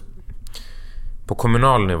bemöttes på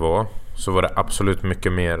kommunal nivå, så var det absolut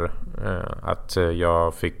mycket mer att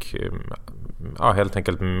jag fick helt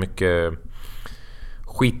enkelt mycket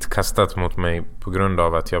skit kastat mot mig på grund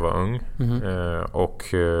av att jag var ung. Och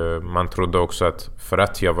man trodde också att för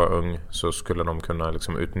att jag var ung så skulle de kunna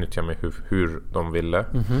liksom utnyttja mig hur de ville.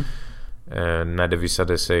 När det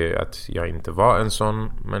visade sig att jag inte var en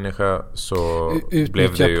sån människa så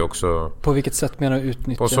blev det ju också... På vilket sätt menar du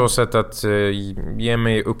utnyttja? På så sätt att ge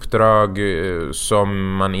mig uppdrag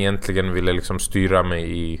som man egentligen ville liksom styra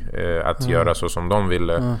mig i att göra så som de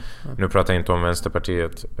ville. Nu pratar jag inte om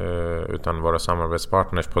Vänsterpartiet utan våra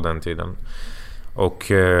samarbetspartners på den tiden. Och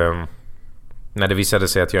när det visade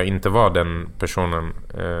sig att jag inte var den personen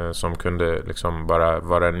som kunde liksom bara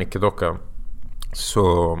vara en nickedocka,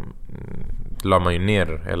 så la man ju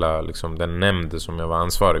ner hela liksom den nämnd som jag var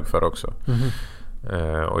ansvarig för också.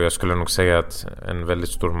 Och jag skulle nog säga att en väldigt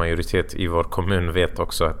stor majoritet i vår kommun vet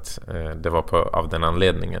också att det var av den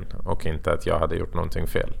anledningen och inte att jag hade gjort någonting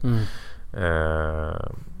fel.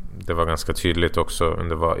 Det var ganska tydligt också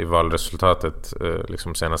i valresultatet,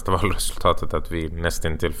 liksom senaste valresultatet, att vi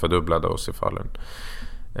nästintill fördubblade oss i Falun.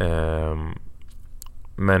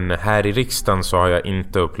 Men här i riksdagen så har jag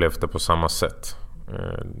inte upplevt det på samma sätt.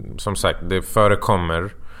 Som sagt, det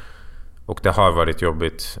förekommer och det har varit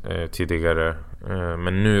jobbigt tidigare.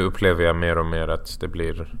 Men nu upplever jag mer och mer att det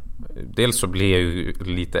blir... Dels så blir jag ju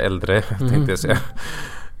lite äldre, tänkte jag säga.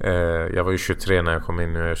 Jag var ju 23 när jag kom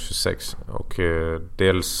in, nu är jag 26. Och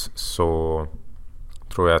dels så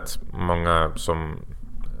tror jag att många som...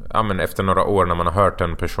 Ja, men efter några år när man har hört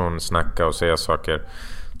en person snacka och säga saker,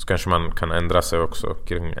 så kanske man kan ändra sig också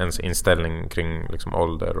kring ens inställning kring liksom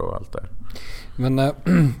ålder och allt där. Men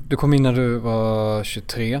du kom in när du var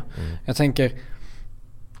 23. Jag tänker,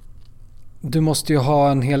 du måste ju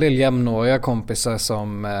ha en hel del jämnåriga kompisar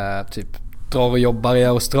som typ drar och jobbar i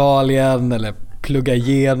Australien eller pluggar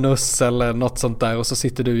genus eller något sånt där, och så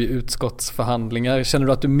sitter du i utskottsförhandlingar. Känner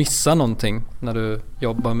du att du missar någonting när du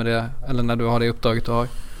jobbar med det, eller när du har det uppdraget du har?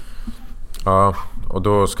 Ja, och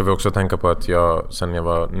då ska vi också tänka på att jag sen jag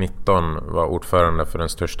var 19 var ordförande för den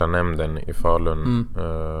största nämnden i Falun.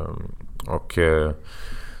 Och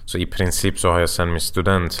så i princip så har jag sen min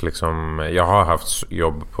student liksom, jag har haft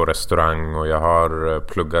jobb på restaurang och jag har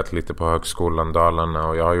pluggat lite på högskolan Dalarna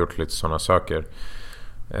och jag har gjort lite sådana saker.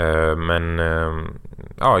 Men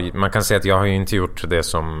ja, man kan säga att jag har ju inte gjort det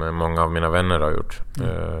som många av mina vänner har gjort.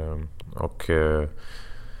 Och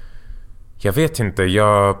jag vet inte,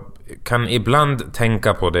 jag kan ibland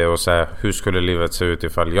tänka på det och säga, hur skulle livet se ut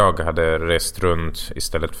ifall jag hade rest runt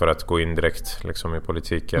istället för att gå in direkt liksom i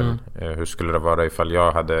politiken. Hur skulle det vara ifall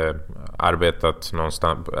jag hade arbetat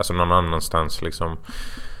någonstans, alltså någon annanstans liksom,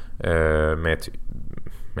 med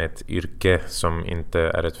ett yrke som inte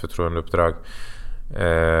är ett förtroendeuppdrag.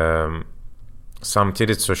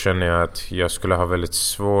 Samtidigt så känner jag att jag skulle ha väldigt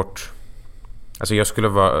svårt, alltså jag skulle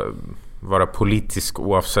vara politisk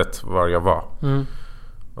oavsett var jag var.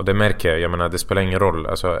 Och det märker jag menar, det spelar ingen roll.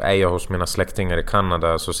 Alltså, är jag hos mina släktingar i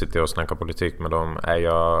Kanada så sitter jag och snackar politik med dem. Är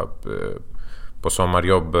jag på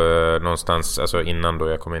sommarjobb någonstans, alltså innan då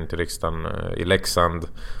jag kom in till riksdagen i Leksand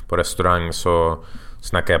på restaurang, så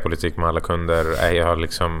snackar jag politik med alla kunder. Är jag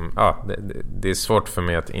liksom, ja, det är svårt för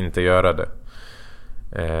mig att inte göra det.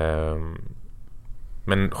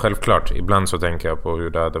 Men självklart, ibland så tänker jag på hur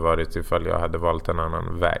det hade varit ifall jag hade valt en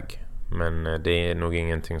annan väg. Men det är nog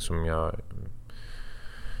ingenting som jag...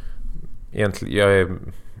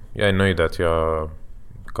 Egentligen, jag är nöjd att jag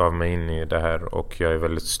gav mig in i det här, och jag är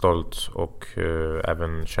väldigt stolt och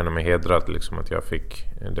även känner mig hedrad liksom, att jag fick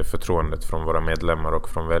det förtroendet från våra medlemmar och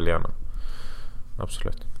från väljarna.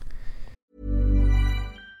 Absolut.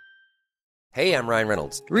 Hey, I'm Ryan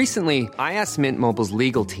Reynolds. Recently, I asked Mint Mobile's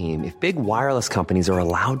legal team if big wireless companies are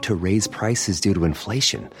allowed to raise prices due to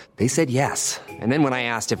inflation. They said yes. And then when I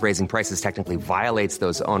asked if raising prices technically violates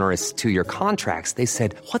those onerous 2-year contracts, they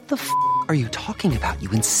said, "What the f*** are you talking about,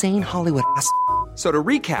 you insane Hollywood ass?" So to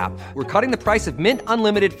recap, we're cutting the price of Mint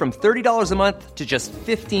Unlimited from $30 a month to just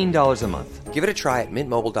 $15 a month. Give it a try at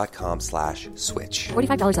mintmobile.com/switch.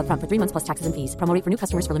 $45 up front for 3 months plus taxes and fees. Promo rate for new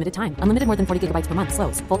customers for limited time. Unlimited more than 40 gigabytes per month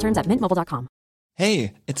slows. Full terms at mintmobile.com.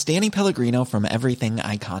 Hey, it's Danny Pellegrino from Everything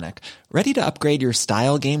Iconic. Ready to upgrade your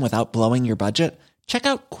style game without blowing your budget? Check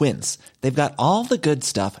out Quince. They've got all the good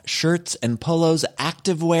stuff, shirts and polos,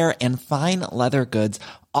 activewear and fine leather goods,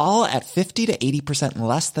 all at 50 to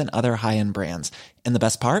 80% less than other high-end brands. And the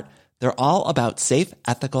best part? They're all about safe,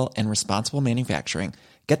 ethical, and responsible manufacturing.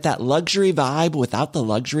 Get that luxury vibe without the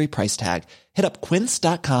luxury price tag. Hit up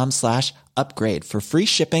quince.com/upgrade for free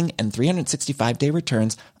shipping and 365-day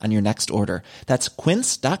returns on your next order. That's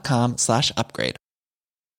quince.com/upgrade.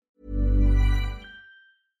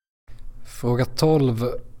 Fråga 12.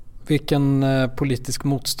 Vilken politisk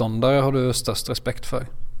motståndare har du störst respekt för?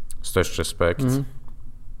 Störst respekt?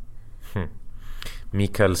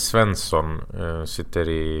 Mikael Svensson sitter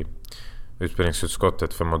i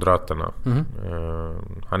utbildningsutskottet för Moderaterna.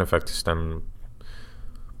 Han är faktiskt en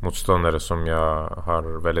motståndare som jag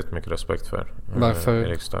har väldigt mycket respekt för. Varför? I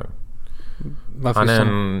riksdagen. Varför han är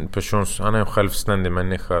en person, han är en självständig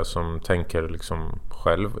människa som tänker liksom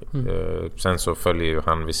själv. Sen så följer ju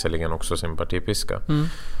han visserligen också sin partipiska.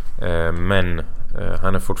 Men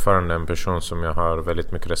han är fortfarande en person som jag har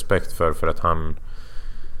väldigt mycket respekt för att han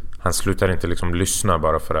slutar inte liksom lyssna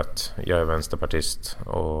bara för att jag är vänsterpartist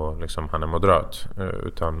och liksom han är moderat,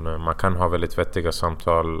 utan man kan ha väldigt vettiga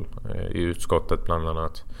samtal i utskottet bland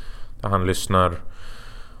annat, där han lyssnar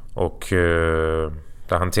och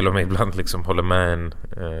där han till och med ibland liksom håller med en,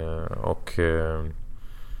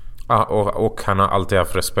 och han har alltid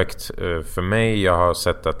haft respekt för mig. Jag har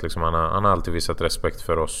sett att liksom han har alltid visat respekt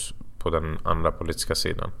för oss på den andra politiska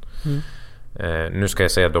sidan. Nu ska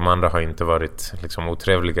jag säga att de andra har inte varit liksom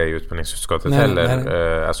otrevliga i utbildningsutskottet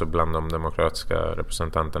heller. Alltså bland de demokratiska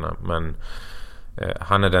representanterna. Men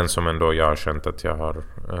han är den som ändå jag har känt att jag har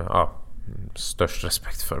störst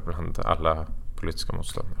respekt för bland alla politiska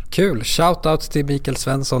motståndare. Kul, shoutout till Mikael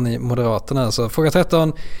Svensson i Moderaterna. Alltså, fråga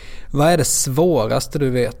 13. Vad är det svåraste du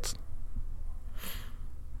vet?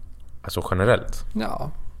 Alltså generellt?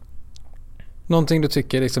 Ja. Någonting du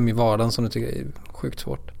tycker liksom i vardagen som du tycker är sjukt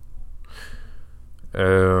svårt?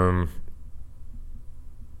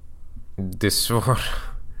 Det är svårt.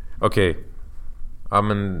 Okej. Ja,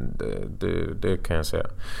 men det kan jag säga.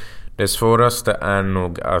 Det svåraste är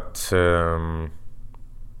nog att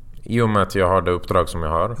i och med att jag har det uppdrag som jag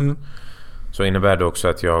har, så innebär det också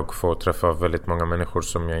att jag får träffa väldigt många människor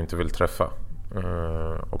som jag inte vill träffa.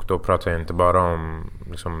 Och då pratar jag inte bara om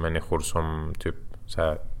liksom människor som typ så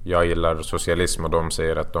här, jag gillar socialism och de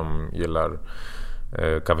säger att de gillar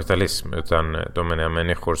kapitalism, utan de menar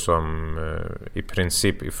människor som i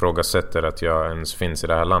princip ifrågasätter att jag ens finns i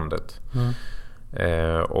det här landet.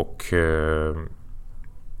 Och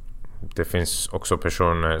det finns också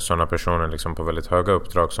sådana personer liksom på väldigt höga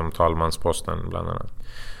uppdrag som talmansposten bland annat.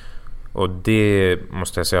 Och det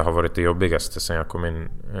måste jag säga har varit det jobbigaste sen jag kom in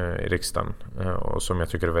i riksdagen, och som jag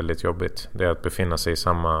tycker är väldigt jobbigt. Det är att befinna sig i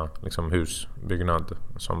samma liksom husbyggnad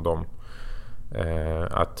som dem.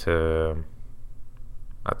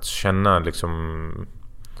 Att känna liksom,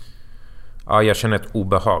 ja, jag känner ett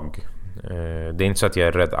obehag. Det är inte så att jag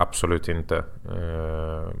är rädd, absolut inte.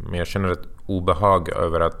 Men jag känner ett obehag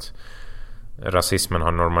över att rasismen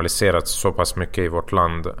har normaliserats så pass mycket i vårt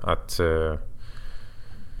land att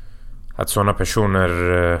sådana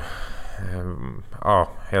personer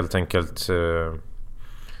helt enkelt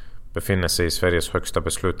befinner sig i Sveriges högsta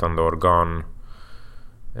beslutande organ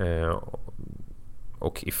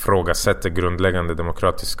och ifrågasätter grundläggande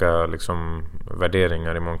demokratiska liksom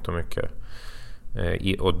värderingar i mångt och mycket.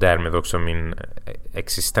 Och därmed också min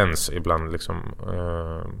existens ibland liksom,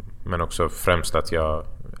 men också främst att jag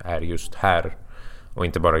är just här, och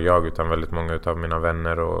inte bara jag utan väldigt många av mina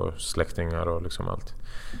vänner och släktingar och liksom allt.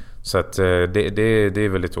 Så att det är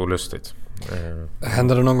väldigt olustigt.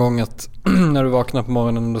 Händer det någon gång att när du vaknar på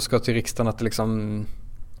morgonen och du ska till riksdagen att det liksom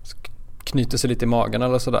knyter sig lite i magen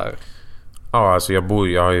eller sådär? Ja, alltså jag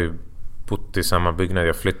har ju bott i samma byggnad.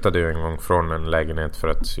 Jag flyttade ju en gång från en lägenhet för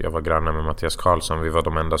att jag var granne med Mattias Karlsson. Vi var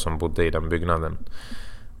de enda som bodde i den byggnaden.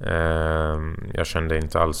 Jag kände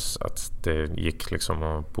inte alls att det gick liksom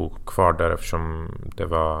att bo kvar där, eftersom det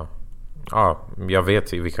var... Ja, jag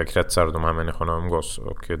vet i vilka kretsar de här människorna umgås,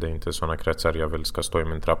 och det är inte sådana kretsar jag vill ska stå i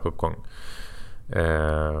min trappuppgång.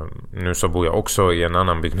 Nu så bor jag också i en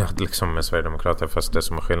annan byggnad liksom med Sverigedemokrater, fast det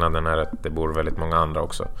som är skillnaden är att det bor väldigt många andra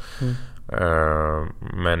också.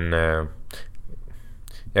 Men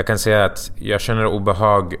jag kan säga att jag känner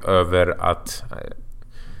obehag över att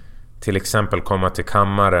till exempel komma till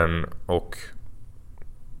kammaren och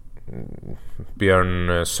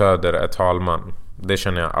Björn Söder är talman. Det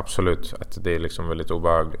känner jag absolut att det är liksom väldigt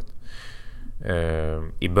obehagligt.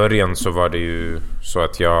 I början så var det ju så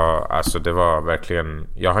att det var verkligen,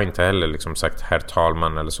 jag har inte heller liksom sagt herr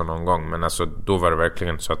talman eller så någon gång, men alltså då var det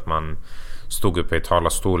verkligen så att man stod uppe i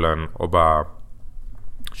talarstolen och bara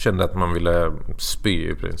kände att man ville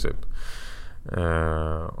spy i princip.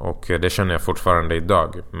 Och det känner jag fortfarande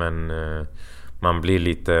idag, men man blir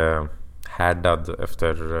lite härdad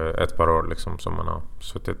efter ett par år liksom som man har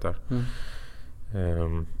suttit där.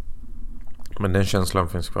 Men den känslan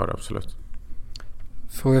finns kvar, absolut.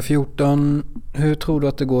 Fråga 14. Hur tror du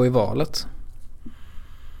att det går i valet?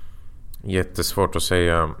 Jättesvårt att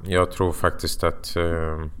säga. Jag tror faktiskt att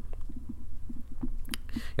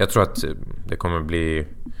det kommer bli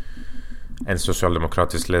en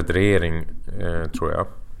socialdemokratisk ledd regering, tror jag.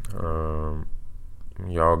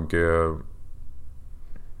 Jag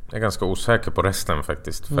är ganska osäker på resten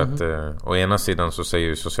faktiskt. För att å ena sidan så säger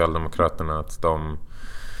ju Socialdemokraterna att de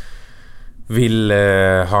vill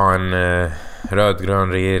ha en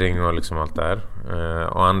rödgrön regering och liksom allt det här.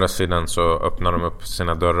 Å andra sidan så öppnar de upp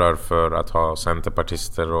sina dörrar för att ha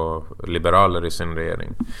centerpartister och liberaler i sin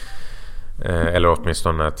regering. Eller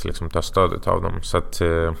åtminstone att liksom ta stödet av dem. Så att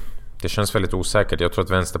det känns väldigt osäkert. Jag tror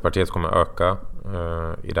att Vänsterpartiet kommer öka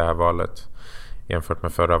i det här valet jämfört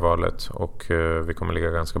med förra valet, och vi kommer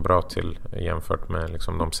ligga ganska bra till jämfört med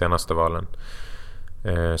liksom de senaste valen.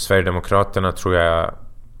 Sverigedemokraterna tror jag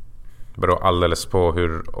beror alldeles på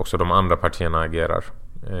hur också de andra partierna agerar.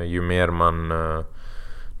 Ju mer man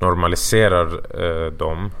normaliserar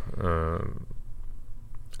dem,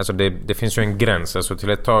 alltså det finns ju en gräns. Alltså till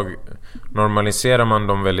ett tag normaliserar man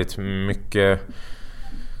dem väldigt mycket,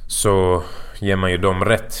 så ger man ju dem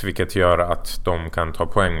rätt, vilket gör att de kan ta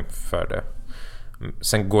poäng för det.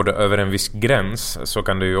 Sen går det över en viss gräns, så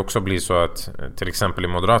kan det ju också bli så att till exempel i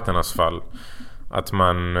Moderaternas fall att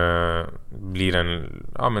man blir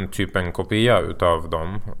en kopia utav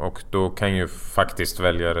dem, och då kan ju faktiskt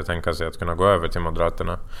väljare tänka sig att kunna gå över till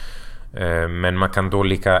Moderaterna. Men man kan då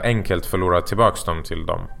lika enkelt förlora tillbaks dem till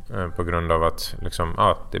dem på grund av att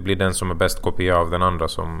liksom, det blir den som är bäst kopia av den andra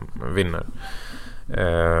som vinner.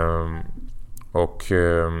 Och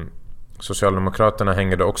Socialdemokraterna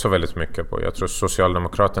hänger det också väldigt mycket på. Jag tror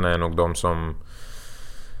Socialdemokraterna är nog de som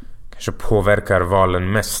kanske påverkar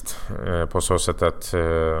valen mest, på så sätt att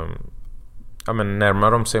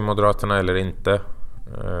närmar de sig Moderaterna eller inte?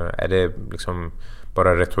 Är det liksom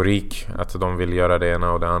bara retorik att de vill göra det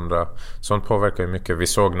ena och det andra? Sånt påverkar ju mycket. Vi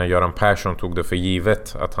såg när Göran Persson tog det för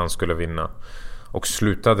givet att han skulle vinna och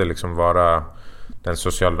slutade liksom vara den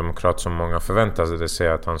socialdemokrat som många förväntade sig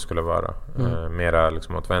att han skulle vara, mera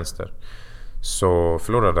liksom åt vänster, så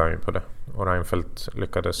förlorade han ju på det. Och Reinfeldt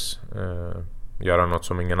lyckades göra något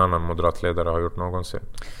som ingen annan moderatledare har gjort någonsin.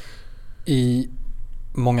 I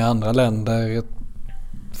många andra länder,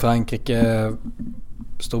 Frankrike,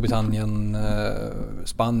 Storbritannien,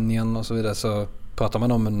 Spanien och så vidare, så pratar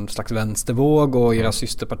man om en slags vänstervåg, och era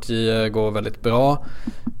systerpartier går väldigt bra.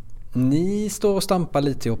 Ni står och stampar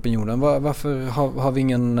lite i opinionen. Varför har vi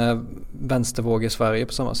ingen vänstervåg i Sverige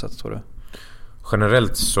på samma sätt, tror du?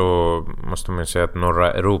 Generellt så måste man säga att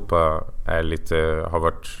norra Europa har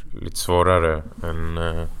varit lite svårare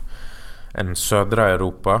än södra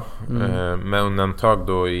Europa. Med undantag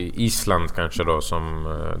då i Island kanske då, som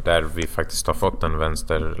där vi faktiskt har fått en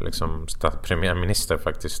vänster liksom premiärminister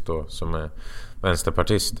faktiskt då, som är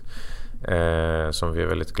vänsterpartist, som vi är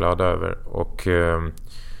väldigt glada över. Och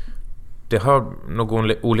det har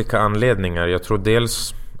några olika anledningar. Jag tror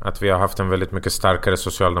dels att vi har haft en väldigt mycket starkare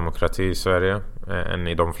socialdemokrati i Sverige än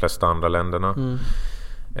i de flesta andra länderna.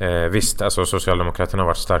 Visst, alltså Socialdemokraterna har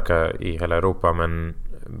varit starka i hela Europa, men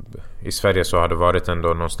i Sverige så har det varit ändå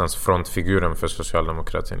någonstans frontfiguren för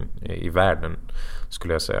socialdemokratin i världen,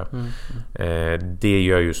 skulle jag säga. Det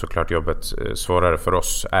gör ju såklart jobbet svårare för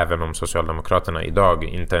oss, även om Socialdemokraterna idag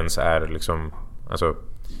inte ens är liksom, alltså,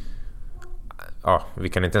 vi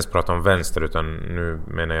kan inte ens prata om vänster, utan nu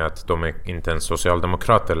menar jag att de är inte ens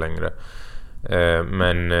socialdemokrater längre.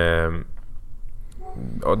 Men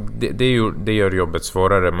det gör jobbet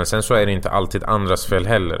svårare. Men sen så är det inte alltid andras fel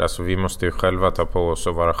heller. Alltså vi måste ju själva ta på oss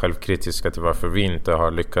och vara självkritiska till varför vi inte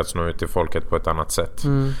har lyckats nå ut till folket på ett annat sätt.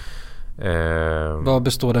 Vad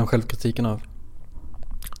består den självkritiken av?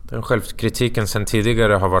 Den självkritiken sen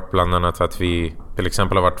tidigare har varit bland annat att vi till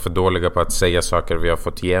exempel har varit för dåliga på att säga saker vi har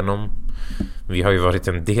fått igenom. Vi har ju varit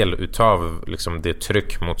en del utav liksom det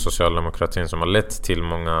tryck mot socialdemokratin som har lett till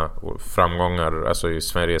många framgångar alltså i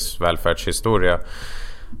Sveriges välfärdshistoria.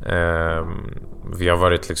 Vi har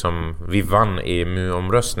varit liksom, vi vann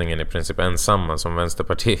EMU-omröstningen i princip ensamma som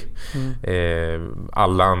vänsterparti.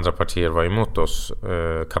 Alla andra partier var emot oss.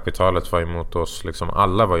 Kapitalet var emot oss, liksom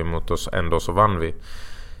alla var emot oss, ändå så vann vi.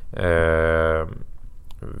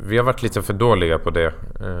 Vi har varit lite för dåliga på det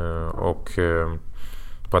och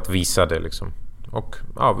på att visa det liksom. Och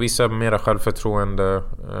visa mera självförtroende,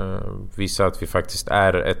 visa att vi faktiskt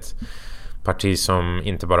är ett parti som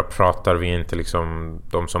inte bara pratar, vi är inte liksom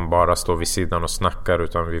de som bara står vid sidan och snackar,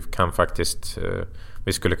 utan vi kan faktiskt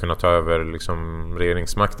vi skulle kunna ta över liksom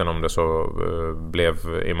regeringsmakten om det så blev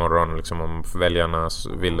imorgon liksom, om väljarna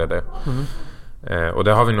ville det. Och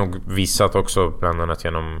det har vi nog visat också bland annat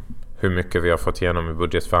genom hur mycket vi har fått igenom i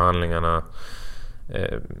budgetförhandlingarna.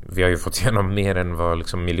 Vi har ju fått igenom mer än vad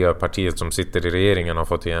liksom Miljöpartiet som sitter i regeringen har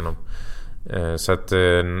fått igenom. Så att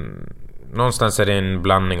någonstans är det en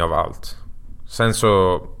blandning av allt. Sen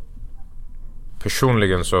så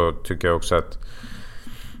personligen så tycker jag också att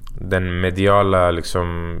den mediala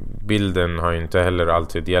liksom bilden har ju inte heller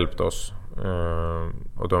alltid hjälpt oss.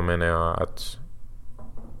 Och då menar jag att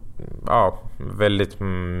väldigt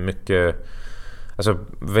mycket, alltså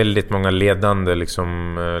väldigt många ledande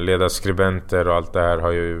liksom ledarskribenter och allt det här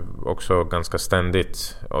har ju också ganska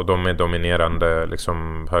ständigt, och de är dominerande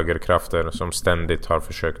liksom högerkrafter som ständigt har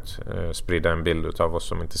försökt sprida en bild av oss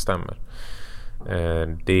som inte stämmer.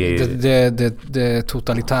 Det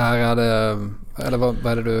totalitära, eller vad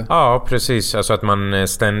är det du... Ja, precis. Alltså att man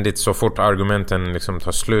ständigt, så fort argumenten liksom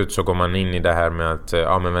tar slut, så går man in i det här med att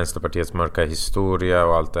med Vänsterpartiets mörka historia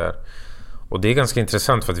och allt det här. Och det är ganska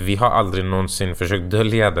intressant för att vi har aldrig någonsin försökt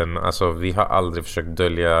dölja den. Alltså vi har aldrig försökt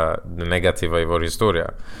dölja det negativa i vår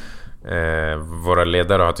historia. Våra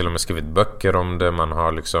ledare har till och med skrivit böcker om det. Man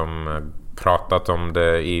har liksom pratat om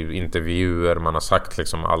det i intervjuer. Man har sagt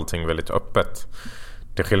liksom allting väldigt öppet.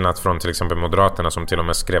 Till skillnad från till exempel Moderaterna som till och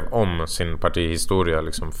med skrev om sin partihistoria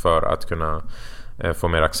liksom för att kunna få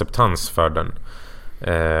mer acceptans för den.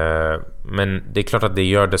 Men det är klart att det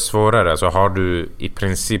gör det svårare. Alltså har du i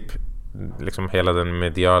princip liksom hela den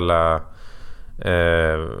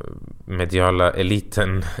mediala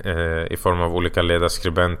eliten i form av olika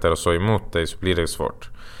ledarskribenter och så emot dig, så blir det svårt.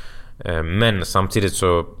 Men samtidigt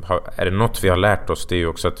så är det något vi har lärt oss, det är ju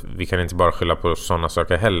också att vi kan inte bara skylla på sådana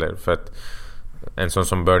saker heller, för att en sån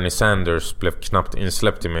som Bernie Sanders blev knappt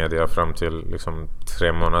insläppt i media fram till liksom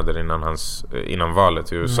 3 månader innan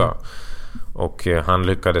valet i USA. Och han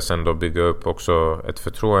lyckades ändå bygga upp också ett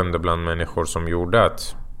förtroende bland människor som gjorde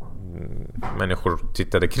att människor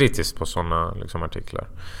tittade kritiskt på sådana liksom artiklar,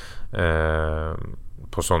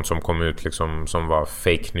 på sånt som kom ut liksom, som var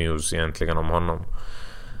fake news egentligen om honom.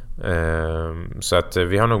 Så att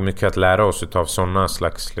vi har nog mycket att lära oss av sådana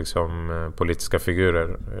slags liksom, politiska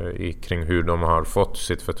figurer kring hur de har fått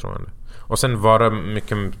sitt förtroende. Och sen vara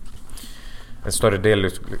mycket en större del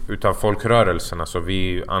utav folkrörelserna. Så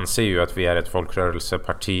vi anser ju att vi är ett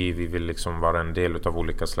folkrörelseparti. Vi vill liksom vara en del utav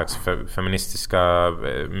olika slags feministiska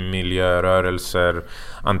miljörörelser,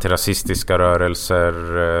 antirasistiska rörelser,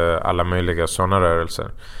 alla möjliga sådana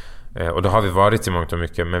rörelser. Och det har vi varit i mångt och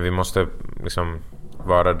mycket, men vi måste liksom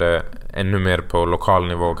vara det ännu mer på lokal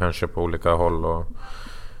nivå, kanske på olika håll. Och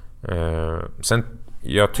sen,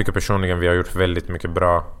 jag tycker personligen vi har gjort väldigt mycket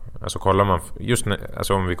bra. Alltså kollar man just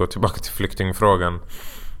alltså om vi går tillbaka till flyktingfrågan,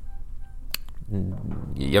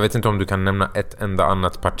 jag vet inte om du kan nämna ett enda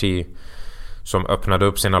annat parti som öppnade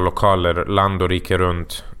upp sina lokaler land och rike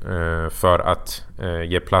runt för att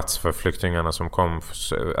ge plats för flyktingarna som kom,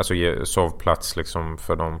 alltså ge sovplats liksom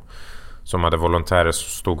för dem som hade volontärer som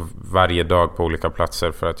stod varje dag på olika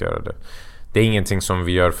platser för att göra det. Det är ingenting som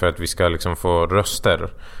vi gör för att vi ska liksom få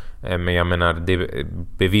röster. Men jag menar, det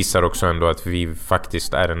bevisar också ändå att vi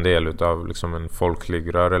faktiskt är en del utav liksom en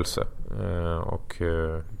folklig rörelse. Och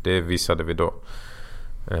det visade vi då.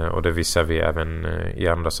 Och det visar vi även i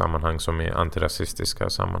andra sammanhang som är antirasistiska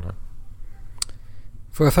sammanhang.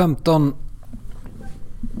 Fråga 15.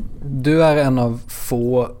 Du är en av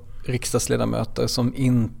få riksdagsledamöter som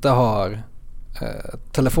inte har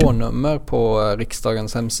telefonnummer på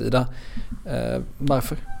riksdagens hemsida.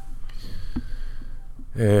 Varför?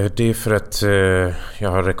 Det är för att jag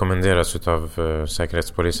har rekommenderats av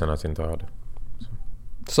Säkerhetspolisen att inte ha det.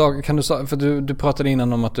 Så kan du, för du pratade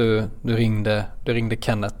innan om att du ringde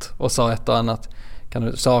Kenneth och sa ett och annat. Kan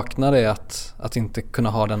du sakna det att inte kunna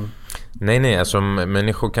ha den? Nej, alltså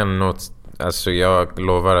människor kan nå, alltså jag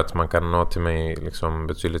lovar att man kan nå till mig liksom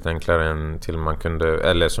betydligt enklare än till man kunde,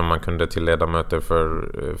 eller som man kunde till ledamöter för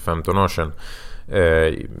 15 år sedan.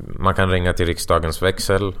 Man kan ringa till riksdagens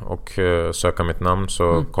växel och söka mitt namn,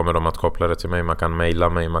 så kommer de att koppla det till mig. Man kan mejla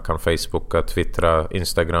mig, man kan Facebooka, Twittra,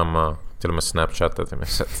 Instagramma, till och med Snapchatta till mig.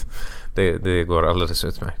 Så det går alldeles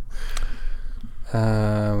utmärkt.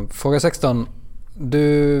 Fråga 16.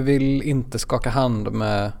 Du vill inte skaka hand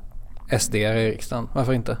med SD i riksdagen.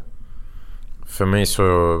 Varför inte? För mig så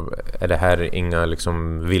är det här inga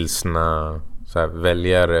liksom vilsna så här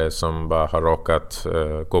väljare som bara har råkat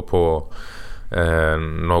gå på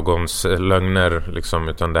någons lögner liksom,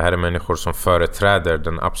 utan det här är människor som företräder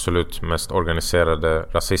den absolut mest organiserade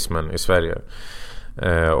rasismen i Sverige.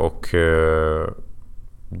 Och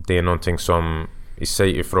det är någonting som i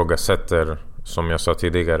sig ifrågasätter, som jag sa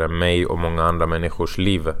tidigare, mig och många andra människors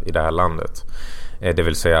liv i det här landet. Det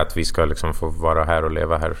vill säga att vi ska liksom få vara här och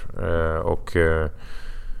leva här. Och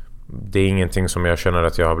det är ingenting som jag känner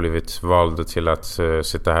att jag har blivit vald till att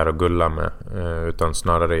sitta här och gulla med. Utan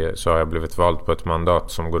snarare så har jag blivit vald på ett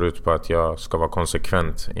mandat som går ut på att jag ska vara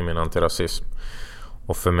konsekvent i min antirasism.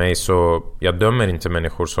 Och för mig så, jag dömer inte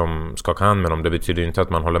människor som skakar hand med dem. Det betyder inte att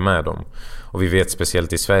man håller med dem. Och vi vet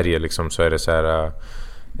speciellt i Sverige liksom, så är det så här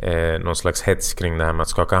någon slags hets kring det här med att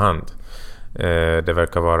skaka hand. Det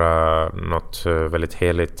verkar vara något väldigt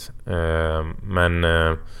heligt. Men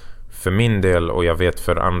för min del, och jag vet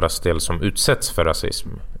för andras del som utsätts för rasism,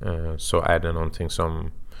 så är det någonting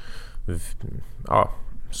som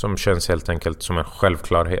som känns helt enkelt som en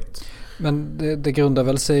självklarhet. Men det grundar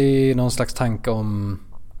väl sig i någon slags tanke om,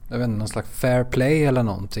 jag vet inte, någon slags fair play eller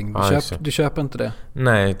någonting. Du köper inte det?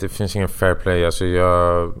 Nej, det finns ingen fair play. Alltså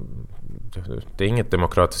det är inget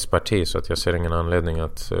demokratiskt parti, så att jag ser ingen anledning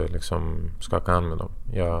att liksom skaka hand med dem.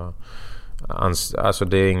 Alltså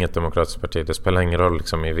det är inget demokratiskt parti. Det spelar ingen roll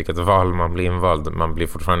liksom, i vilket val man blir invald. Man blir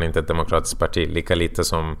fortfarande inte ett demokratiskt parti. Lika lite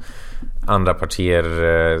som andra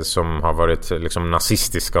partier som har varit liksom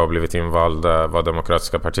nazistiska och blivit invalda var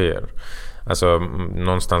demokratiska partier. Alltså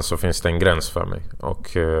någonstans så finns det en gräns för mig.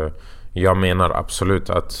 Och jag menar absolut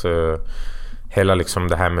att hela liksom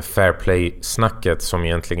det här med fair play-snacket, som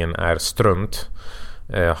egentligen är strunt,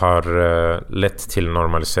 har lett till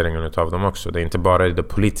normaliseringen utav dem också. Det är inte bara i det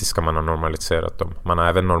politiska man har normaliserat dem. Man har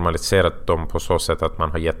även normaliserat dem på så sätt att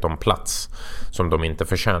man har gett dem plats som de inte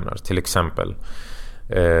förtjänar. Till exempel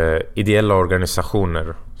ideella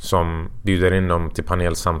organisationer som bjuder in dem till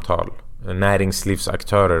panelsamtal.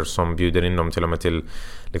 Näringslivsaktörer som bjuder in dem till och med till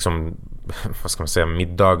liksom, vad ska man säga,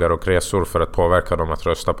 middagar och resor för att påverka dem att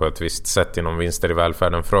rösta på ett visst sätt inom vinster i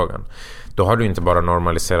välfärden-frågan. Då har du inte bara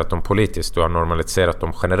normaliserat dem politiskt, du har normaliserat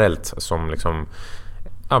dem generellt som liksom,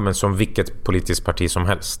 men som vilket politiskt parti som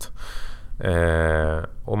helst.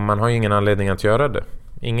 Och man har ju ingen anledning att göra det.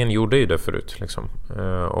 Ingen gjorde ju det förut liksom.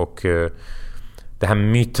 Och det här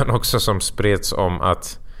myten också som spreds om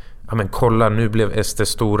att men kolla, nu blev SD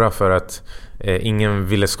stora för att ingen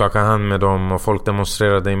ville skaka hand med dem och folk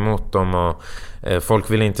demonstrerade emot dem och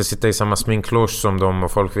folk ville inte sitta i samma sminkloge som dem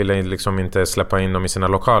och folk ville liksom inte släppa in dem i sina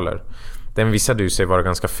lokaler. Den visade ju sig vara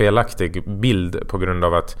ganska felaktig bild, på grund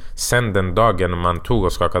av att sen den dagen man tog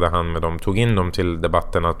och skakade hand med dem, tog in dem till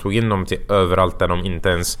debatterna, tog in dem till överallt där de inte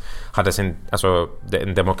ens hade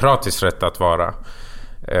en demokratisk rätt att vara,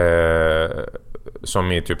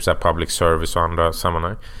 som i typ så här public service och andra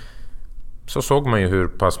sammanhang, så såg man ju hur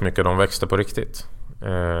pass mycket de växte på riktigt.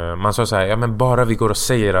 Man sa så här, men bara vi går och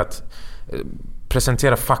säger att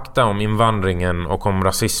presentera fakta om invandringen och om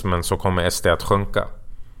rasismen, så kommer SD att sjunka.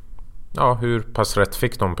 Ja, hur pass rätt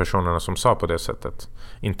fick de personerna som sa på det sättet?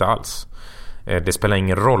 Inte alls. Det spelar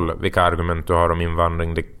ingen roll vilka argument du har om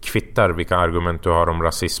invandring. Det kvittar vilka argument du har om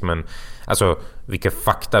rasismen. Alltså vilka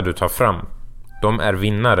fakta du tar fram. De är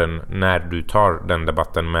vinnaren när du tar den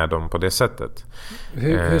debatten med dem på det sättet.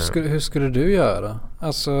 Hur skulle du göra?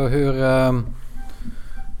 Alltså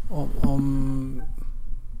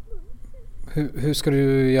hur ska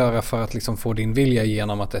du göra för att liksom få din vilja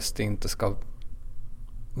igenom att SD inte ska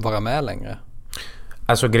vara med längre?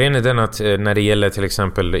 Alltså grejen är den att när det gäller till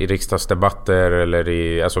exempel i riksdagsdebatter eller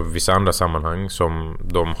i vissa andra sammanhang som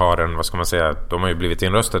de har vad ska man säga, de har ju blivit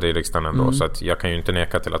inröstade i riksdagen ändå, så att jag kan ju inte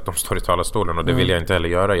neka till att de står i talarstolen, och det vill jag inte heller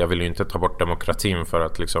göra. Jag vill ju inte ta bort demokratin för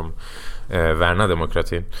att liksom värna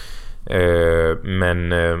demokratin. Men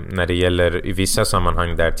när det gäller i vissa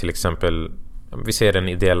sammanhang där till exempel vi ser en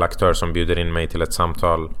ideell aktör som bjuder in mig till ett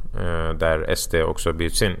samtal där SD också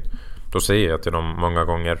bjuds in, då säger jag till dem många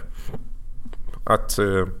gånger, att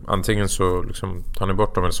antingen så liksom tar ni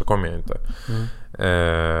bort dem eller så kommer jag inte.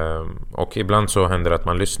 Och ibland så händer det att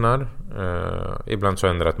man lyssnar, ibland så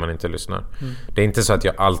händer det att man inte lyssnar. Det är inte så att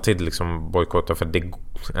jag alltid liksom bojkottar, för det,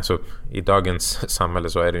 alltså, i dagens samhälle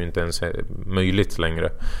så är det ju inte ens möjligt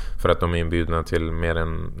längre, för att de är inbjudna till mer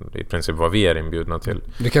än i princip vad vi är inbjudna till.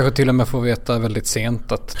 Du kanske till och med får veta väldigt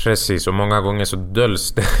sent att... Precis, och många gånger så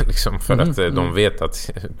döljs det liksom för att de vet att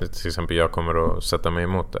till exempel jag kommer att sätta mig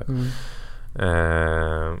emot det.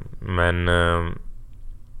 Men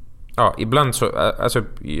ja, ibland så, alltså,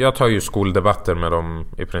 jag tar ju skoldebatter med dem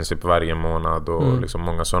i princip varje månad och liksom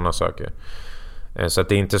många sådana saker. Så att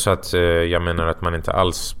det är inte så att jag menar att man inte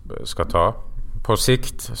alls ska ta. På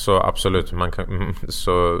sikt så absolut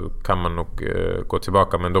så kan man nog gå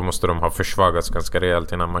tillbaka, men då måste de ha försvagats ganska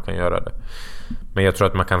rejält innan man kan göra det. Men jag tror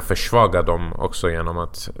att man kan försvaga dem också genom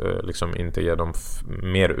att liksom inte ge dem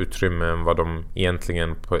mer utrymme än vad de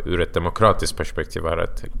egentligen ur ett demokratiskt perspektiv har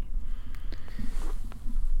rätt till.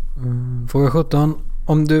 Fråga 17.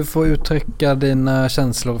 Om du får uttrycka dina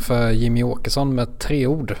känslor för Jimmy Åkesson med 3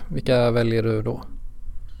 ord, vilka väljer du då?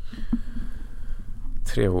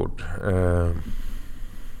 3 ord.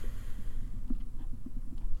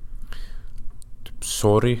 Typ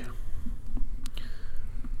sorg.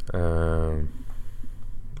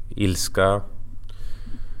 Ilska.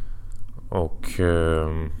 Och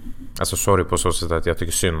alltså sorg på så sätt att jag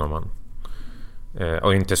tycker synd om han.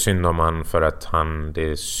 Och inte synd om han för att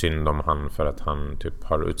det är synd om han för att han typ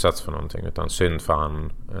har utsatts för någonting, utan synd för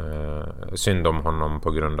han, synd om honom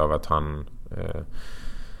på grund av att han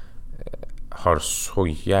har så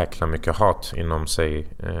jäkla mycket hat inom sig,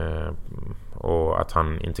 och att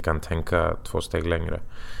han inte kan tänka 2 steg längre.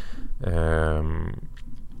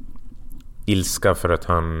 Ilska för att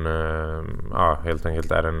han helt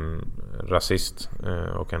enkelt är en rasist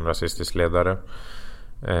och en rasistisk ledare.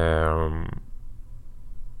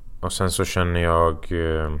 Och sen så känner jag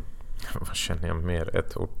vad känner jag mer?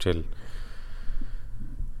 Ett ord till.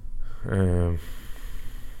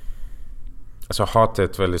 Alltså hat är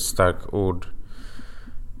ett väldigt starkt ord.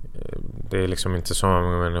 Det är liksom inte så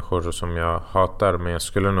många människor som jag hatar, men jag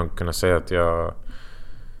skulle nog kunna säga att jag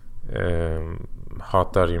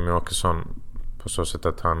hatar Jimmy Åkesson på så sätt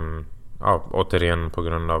att han, återigen på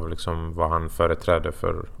grund av liksom vad han företräder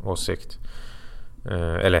för åsikt.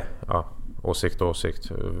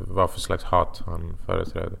 Åsikt. Vad för slags hat han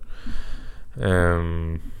företräder.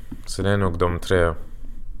 Så det är nog de 3.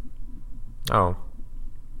 Ja.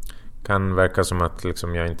 Kan verka som att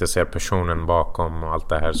liksom jag inte ser personen bakom och allt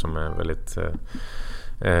det här som är väldigt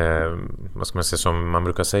vad ska man säga, som man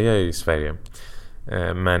brukar säga i Sverige.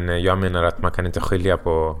 Men jag menar att man kan inte skilja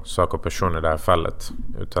på sak och person i det här fallet,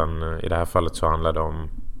 utan i det här fallet så handlar det om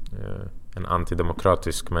en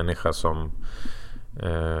antidemokratisk människa som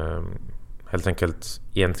helt enkelt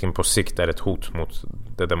egentligen på sikt är ett hot mot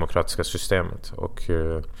det demokratiska systemet. Och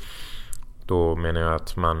då menar jag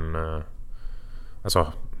att man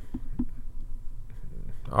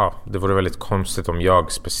det vore väldigt konstigt om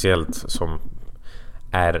jag speciellt, som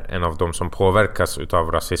är en av dem som påverkas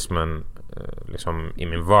utav rasismen liksom i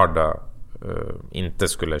min vardag, inte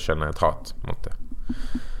skulle känna ett hat mot det.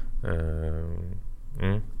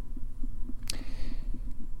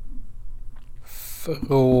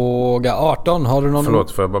 Fråga 18. Har du någon...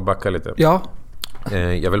 Förlåt, får jag bara backa lite? Ja.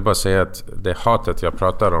 Jag vill bara säga att det hatet jag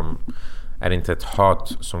pratar om är inte ett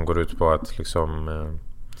hat som går ut på att liksom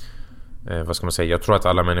vad ska man säga, jag tror att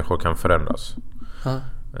alla människor kan förändras.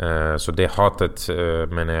 Så det hatet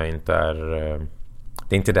menar jag inte är,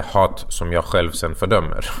 det är inte det hat som jag själv sen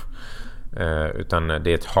fördömer, utan det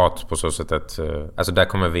är ett hat på så sätt att alltså där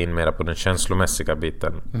kommer vi in mera på den känslomässiga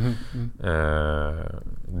biten.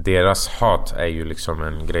 Deras hat är ju liksom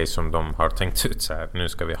en grej som de har tänkt ut så här: nu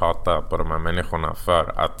ska vi hata på de här människorna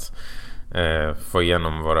för att få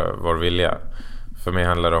igenom vår vilja. För mig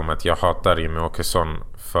handlar det om att jag hatar Jimmy Åkesson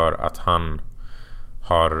för att han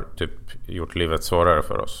har typ gjort livet svårare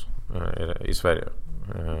för oss i Sverige,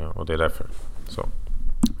 och det är därför så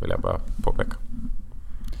vill jag bara påpeka.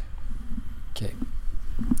 Okej.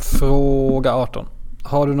 Fråga 18.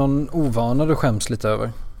 Har du någon ovana du skäms lite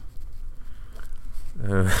över?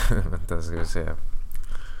 Vänta, ska vi se.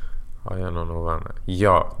 Har jag någon ovana?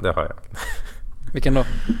 Ja, det har jag. Vilken då?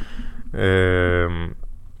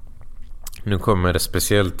 Nu kommer det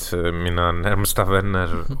speciellt mina närmsta vänner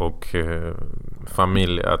och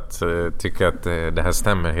familj att tycka att det här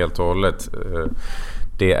stämmer helt och hållet.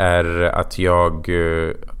 Det är att jag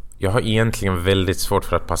har egentligen väldigt svårt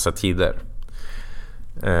för att passa tider.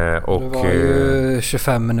 Och, det var ju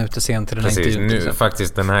 25 minuter sent till den här intervjun. Nu,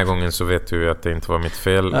 faktiskt den här gången så vet du att det inte var mitt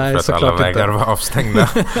fel. Nej, för att alla vägar var avstängda.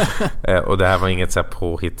 Och det här var inget så här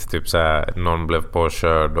påhitt, typ så här, någon blev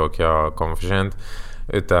påkörd och jag kom för sent.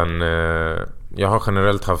 Utan jag har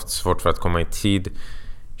generellt haft svårt för att komma i tid.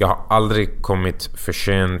 Jag har aldrig kommit för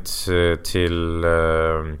sent till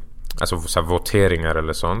alltså så här, voteringar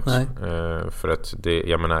eller sånt. För att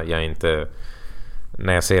jag menar, jag är inte...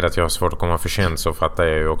 När jag säger att jag har svårt att komma för sent så fattar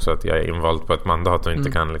jag ju också att jag är invald på ett mandat och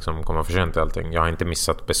inte kan liksom komma för sent till allting. Jag har inte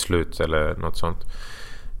missat beslut eller något sånt.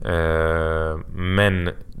 Men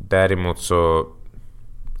däremot så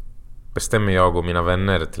bestämmer jag och mina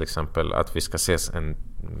vänner till exempel att vi ska ses en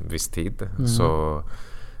viss tid. Så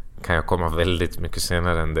kan jag komma väldigt mycket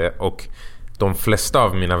senare än det. Och de flesta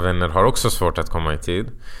av mina vänner har också svårt att komma i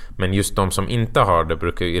tid. Men just de som inte har det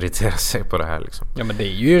brukar ju irritera sig på det här liksom. Ja, men det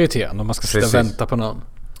är ju irriterande om man ska sitta och vänta på någon.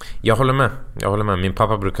 Jag håller med. Min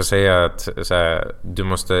pappa brukar säga att så här,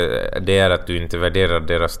 det är att du inte värderar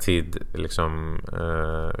deras tid liksom,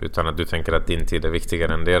 utan att du tänker att din tid är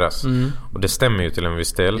viktigare än deras. Och det stämmer ju till en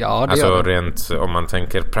viss del. Ja, alltså rent om man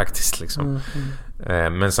tänker praktiskt liksom.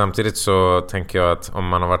 Men samtidigt så tänker jag att om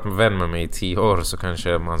man har varit vän med mig i 10 år så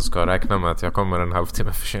kanske man ska räkna med att jag kommer en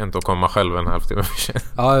halvtimme för sent och komma själv en halvtimme för sent.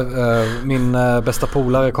 Ja, min bästa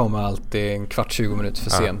polare kommer alltid en kvart 20 minuter för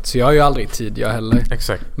sent. Så jag är ju aldrig i tid jag heller.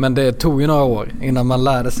 Exakt. Men det tog ju några år innan man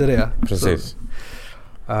lärde sig det. Precis.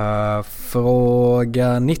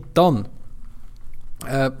 Fråga 19.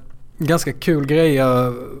 Ganska kul grej.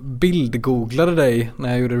 Jag bildgooglade dig när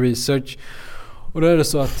jag gjorde research. Och då är det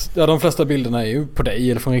så att de flesta bilderna är ju på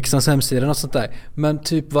dig eller från riksdagens hemsida och sånt där. Men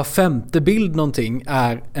typ var 5:e bild någonting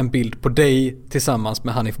är en bild på dig tillsammans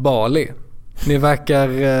med Hanif Bali. Ni verkar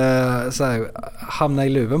så här, hamna i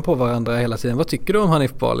luven på varandra hela tiden. Vad tycker du om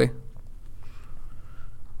Hanif Bali?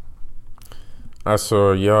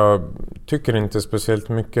 Alltså jag tycker inte speciellt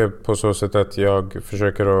mycket på så sätt att jag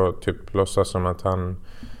försöker att typ låtsas som att han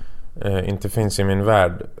inte finns i min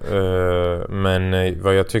värld. Men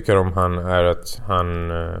vad jag tycker om han är att han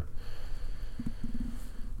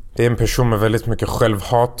det är en person med väldigt mycket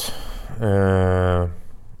självhat,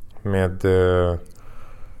 med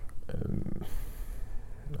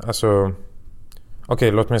alltså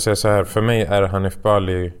okej, låt mig säga så här. För mig är Hanif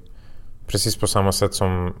Bali precis på samma sätt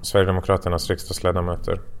som Sverigedemokraternas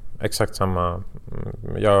riksdagsledamöter. Exakt samma.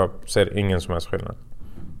 Jag ser ingen som helst skillnad.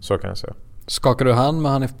 Så kan jag säga. Skakar du hand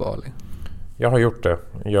med Hanif Bali? Jag har gjort det.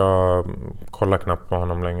 Jag kollar knappt på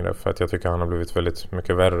honom längre för att jag tycker han har blivit väldigt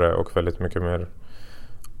mycket värre och väldigt mycket mer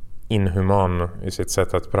inhuman i sitt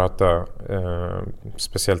sätt att prata,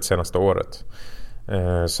 speciellt senaste året.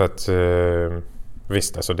 Så att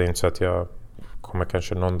visst, alltså det är inte så att jag kommer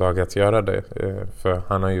kanske någon dag att göra det, för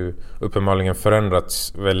han har ju uppenbarligen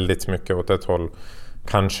förändrats väldigt mycket åt ett håll.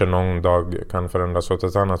 Kanske någon dag kan förändras åt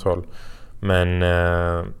ett annat håll. Men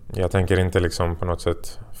jag tänker inte liksom på något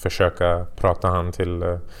sätt försöka prata han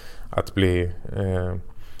till att bli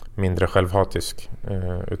mindre självhatisk,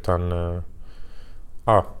 utan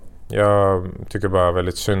jag tycker bara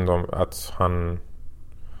väldigt synd om att han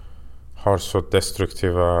har så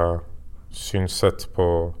destruktiva synsätt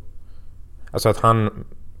på, alltså att han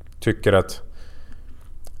tycker att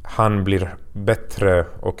han blir bättre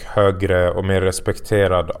och högre och mer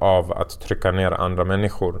respekterad av att trycka ner andra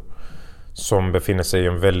människor som befinner sig i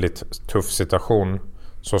en väldigt tuff situation,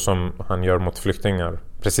 så som han gör mot flyktingar,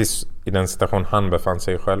 precis i den situation han befann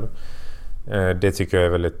sig själv. Det tycker jag är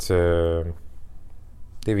väldigt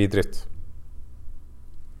det är vidrigt.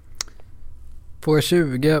 På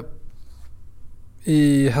 20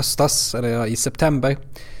 i höstas, eller i september,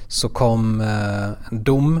 så kom en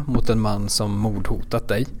dom mot en man som mordhotat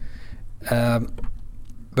dig.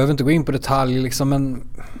 Behöver inte gå in på detalj liksom, men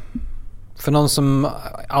för någon som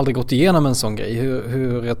aldrig gått igenom en sån grej,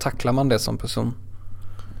 hur tacklar man det som person?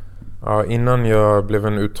 Ja, innan jag blev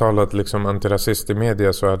en uttalad liksom antirasist i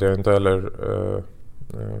media så hade jag inte heller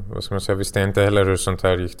vad ska man säga, visste inte heller hur sånt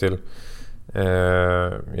här gick till.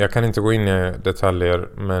 Jag kan inte gå in i detaljer,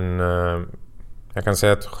 men jag kan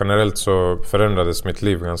säga att generellt så förändrades mitt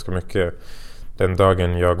liv ganska mycket den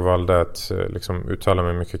dagen jag valde att liksom uttala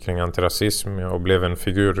mig mycket kring antirasism och blev en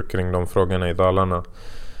figur kring de frågorna i Dalarna,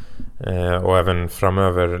 och även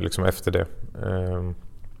framöver liksom efter det.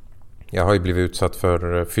 Jag har ju blivit utsatt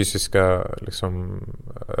för fysiska liksom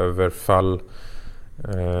överfall,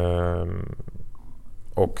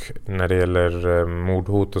 och när det gäller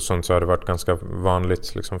mordhot och sånt så har det varit ganska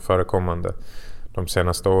vanligt liksom förekommande de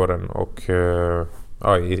senaste åren, och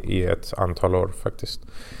i ett antal år faktiskt.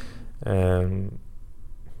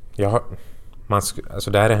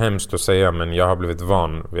 Alltså det här är hemskt att säga, men jag har blivit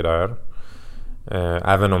van vid det här.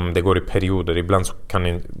 Även om det går i perioder. Ibland så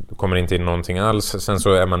kommer det inte in någonting alls. Sen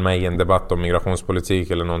så är man med i en debatt om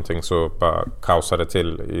migrationspolitik eller någonting, så bara kaosar det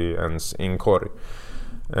till i ens inkorg.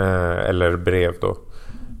 Eller brev då.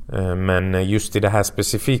 Men just i det här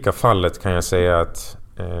specifika fallet kan jag säga att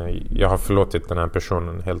jag har förlåtit den här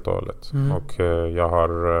personen helt och hållet. Och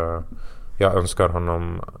jag önskar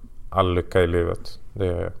honom all lycka i livet.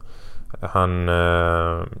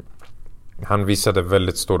 Han visade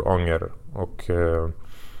väldigt stor ånger, och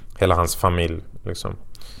hela hans familj liksom.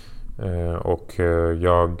 Och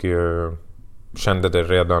jag kände det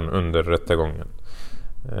redan under rättegången.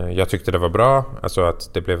 Jag tyckte det var bra, alltså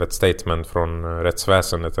att det blev ett statement från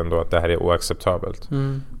rättsväsendet ändå att det här är oacceptabelt.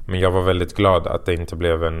 Men jag var väldigt glad att det inte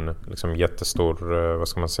blev en liksom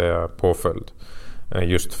jättestor påföljd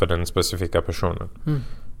just för den specifika personen.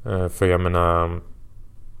 För jag menar,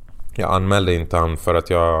 jag anmälde inte han för att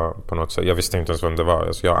jag på något sätt, jag visste inte ens vem det var.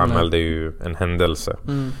 Alltså jag anmälde ju en händelse.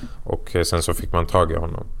 Och sen så fick man tag i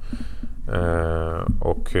honom.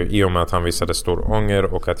 Och i och med att han visade stor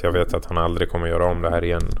ånger och att jag vet att han aldrig kommer göra om det här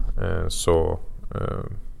igen, så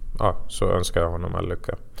önskar jag honom all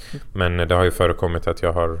lycka. Men det har ju förekommit att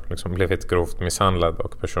jag har liksom blivit grovt misshandlad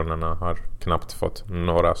och personerna har knappt fått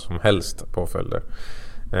några som helst påföljder.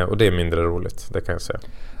 Och det är mindre roligt, det kan jag säga.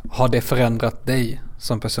 Har det förändrat dig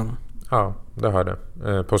som person? Ja, det har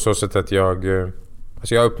det. På så sätt att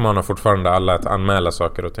jag uppmanar fortfarande alla att anmäla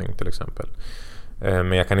saker och ting till exempel.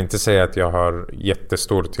 Men jag kan inte säga att jag har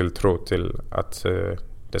jättestor tilltro till att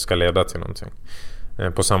det ska leda till någonting.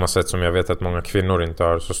 På samma sätt som jag vet att många kvinnor inte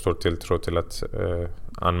har så stor tilltro till att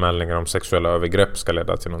anmälningar om sexuella övergrepp ska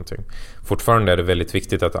leda till någonting. Fortfarande är det väldigt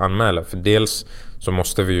viktigt att anmäla, för dels så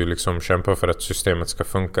måste vi ju liksom kämpa för att systemet ska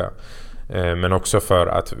funka. Men också för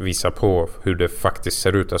att visa på hur det faktiskt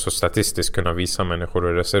ser ut, alltså statistiskt kunna visa människor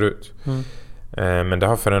hur det ser ut. Men det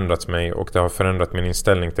har förändrat mig, och det har förändrat min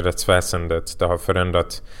inställning till rättsväsendet. Det har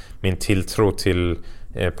förändrat min tilltro till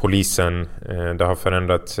polisen. Det har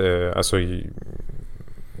förändrat, alltså i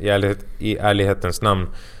ärlighetens namn,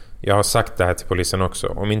 jag har sagt det här till polisen också.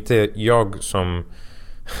 Om inte jag som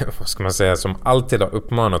som alltid har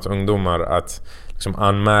uppmanat ungdomar att liksom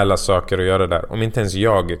anmäla saker och göra det där. Om inte ens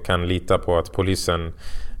jag kan lita på att polisen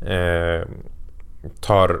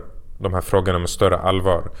tar de här frågorna med större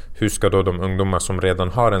allvar, hur ska då de ungdomar som redan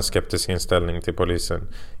har en skeptisk inställning till polisen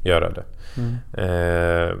göra det?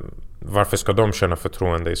 Varför ska de känna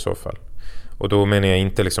förtroende i så fall? Och då menar jag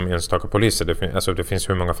inte liksom enstaka poliser. Det finns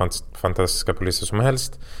hur många fantastiska poliser som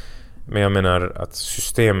helst. Men jag menar att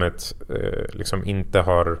systemet liksom inte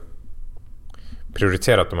har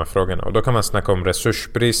prioriterat de här frågorna. Och då kan man snacka om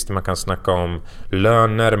resursbrist, man kan snacka om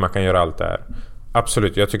löner, man kan göra allt det här.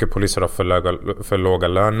 Absolut, jag tycker poliser har för låga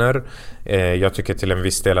löner. Jag tycker till en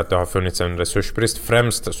viss del att det har funnits en resursbrist.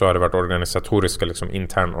 Främst så har det varit organisatoriska, liksom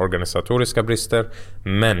intern organisatoriska brister.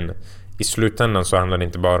 Men i slutändan så handlar det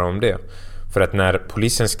inte bara om det. För att när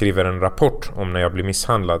polisen skriver en rapport om när jag blir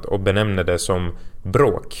misshandlad och benämner det som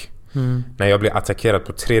bråk, när jag blir attackerad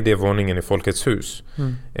på 3:e våningen i Folkets hus,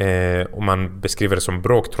 och man beskriver det som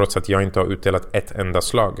bråk trots att jag inte har utdelat ett enda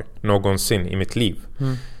slag någonsin i mitt liv,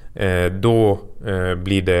 då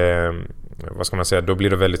blir det, då blir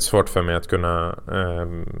det väldigt svårt för mig att kunna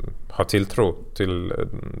ha tilltro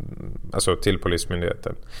till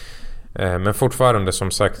polismyndigheten. Men fortfarande,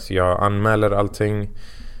 som sagt, jag anmäler allting,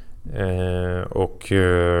 och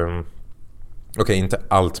okej, inte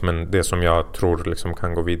allt, men det som jag tror liksom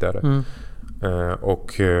kan gå vidare.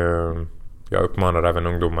 Och jag uppmanar även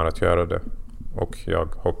ungdomar att göra det. Och jag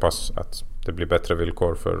hoppas att det blir bättre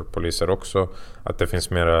villkor för poliser också. Att det finns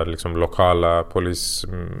mera liksom lokala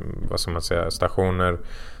stationer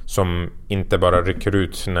som inte bara rycker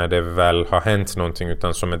ut när det väl har hänt någonting,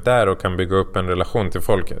 utan som är där och kan bygga upp en relation till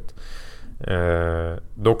folket.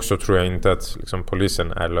 Dock så tror jag inte att liksom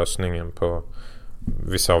polisen är lösningen på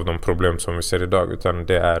vissa av de problem som vi ser idag, utan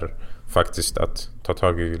det är faktiskt att ta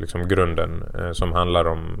tag i liksom grunden, som handlar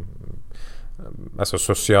om alltså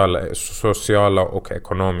sociala och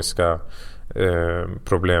ekonomiska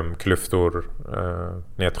problem, klyftor,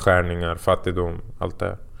 nedskärningar, fattigdom, allt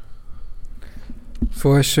det.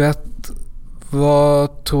 Fråga 21.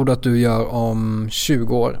 Vad tror du att du gör om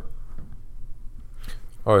 20 år?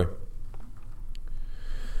 Oj.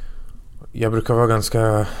 Jag brukar vara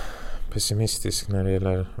ganska pessimistisk när det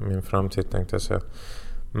gäller min framtid, tänkte jag säga.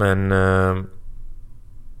 Men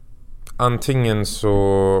antingen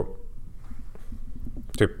så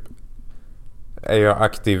typ är jag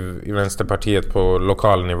aktiv i Vänsterpartiet på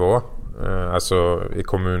lokal nivå, alltså i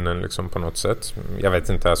kommunen liksom på något sätt. Jag vet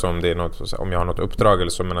inte alltså om det är något, om jag har något uppdrag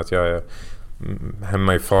eller så, men att jag är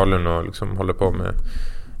hemma i Falun och liksom håller på med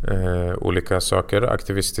olika saker,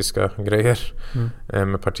 aktivistiska grejer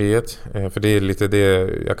med partiet. För det är lite det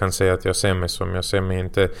jag kan säga att jag ser mig som. Jag ser mig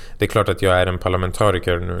inte, det är klart att jag är en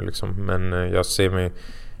parlamentariker nu liksom, men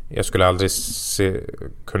jag skulle aldrig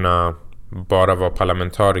kunna bara vara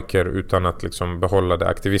parlamentariker utan att liksom behålla det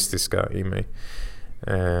aktivistiska i mig.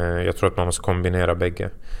 Jag tror att man måste kombinera bägge.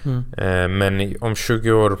 Men om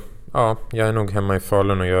 20 år, ja, jag är nog hemma i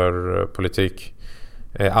Falun och gör politik.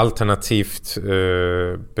 Alternativt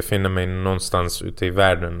befinner mig någonstans ute i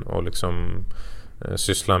världen och liksom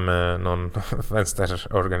sysslar med någon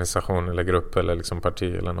vänsterorganisation eller grupp eller liksom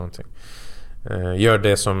parti eller någonting. Gör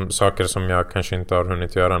det som saker som jag kanske inte har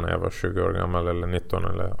hunnit göra när jag var 20 år gammal eller 19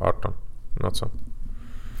 eller 18. Något sånt.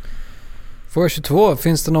 Fråga 22.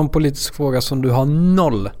 Finns det någon politisk fråga som du har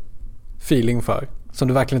noll feeling för? Som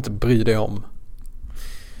du verkligen inte bryr dig om?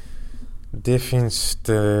 Det finns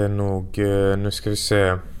det nog. Nu ska vi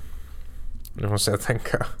se. Nu måste jag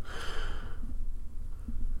tänka.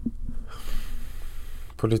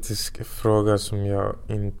 Politisk fråga som jag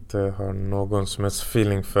inte har någon som helst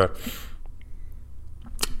feeling för.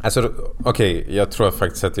 Alltså okej, jag tror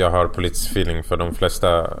faktiskt att jag har politisk feeling för de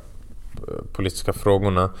flesta politiska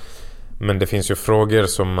frågorna. Men det finns ju frågor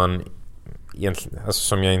som man egentligen, alltså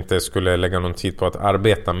som jag inte skulle lägga någon tid på att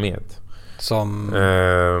arbeta med. Som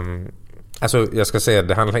alltså jag ska säga,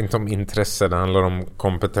 det handlar inte om intresse, det handlar om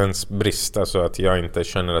kompetensbrist, alltså att jag inte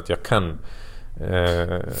känner att jag kan.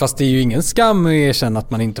 Fast det är ju ingen skam att erkänna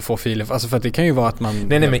att man inte får feeling, alltså för att det kan ju vara att man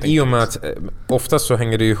Nej men i och med att oftast så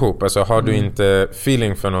hänger det ihop, alltså har du inte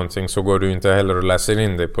feeling för någonting så går du inte heller och läser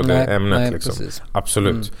in dig på det ämnet liksom. Precis.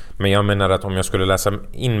 Absolut. Men jag menar att om jag skulle läsa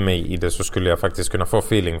in mig i det så skulle jag faktiskt kunna få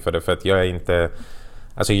feeling för det, för att jag är inte,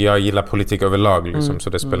 alltså jag gillar politik överlag liksom, så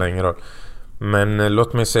det spelar ingen roll. Men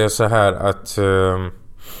låt mig säga så här att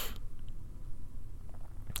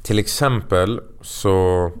till exempel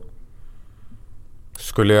så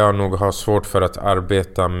skulle jag nog ha svårt för att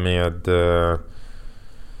arbeta med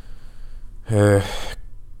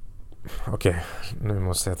okej, nu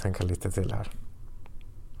måste jag tänka lite till här.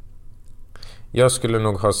 Jag skulle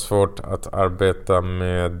nog ha svårt att arbeta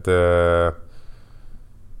med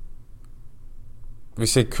vi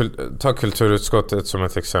ser ta kulturutskottet som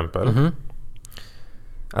ett exempel.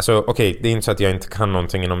 Alltså okej, det är inte så att jag inte kan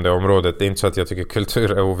någonting inom det området. Det är inte så att jag tycker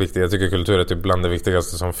kultur är oviktigt. Jag tycker kultur är typ bland det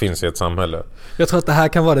viktigaste som finns i ett samhälle. Jag tror att det här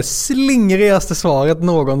kan vara det slingrigaste svaret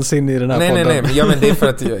någonsin i den här podden. Nej, ja, men det är för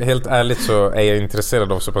att helt ärligt så är jag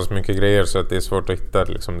intresserad av så pass mycket grejer så att det är svårt att hitta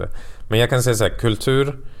liksom det. Men jag kan säga så här,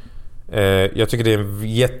 kultur, jag tycker det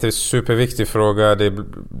är en superviktig fråga.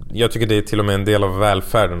 Jag tycker det är till och med en del av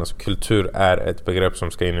välfärden. Alltså kultur är ett begrepp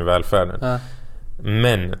som ska in i välfärden.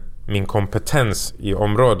 Men min kompetens i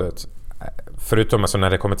området, förutom alltså när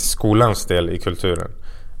det kommer till skolans del i kulturen,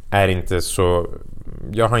 är inte så,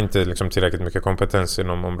 jag har inte liksom tillräckligt mycket kompetens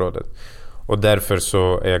inom området, och därför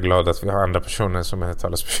så är jag glad att vi har andra personer som är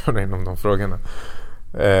talespersoner inom de frågorna.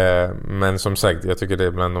 Men som sagt, jag tycker det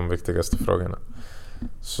är bland de viktigaste frågorna,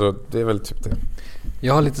 så det är väl typ det.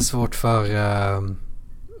 Jag har lite svårt för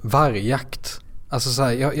vargjakt. Alltså så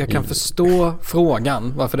här, jag kan förstå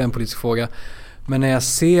frågan, varför det är en politisk fråga. Men när jag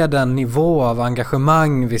ser den nivå av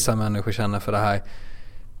engagemang vissa människor känner för det här,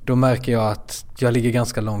 då märker jag att jag ligger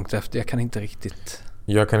ganska långt efter. Jag kan inte riktigt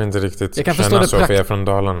känna så, för jag är från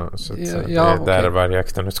Dalarna. Så det är där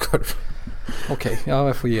vargjakten utgår. Okej,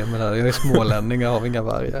 jag får ge mig det. Jag är smålänning, jag har inga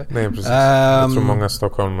vargar. Nej, precis. Jag tror många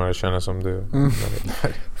stockholmare känner som du.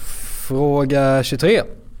 Fråga 23.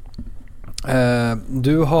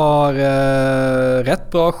 Du har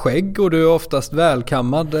rätt bra skägg och du är oftast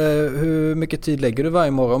välkammad. Hur mycket tid lägger du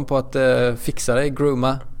varje morgon på att fixa dig,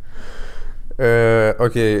 grooma?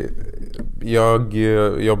 Okej, jag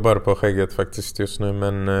jobbar på skägget faktiskt just nu,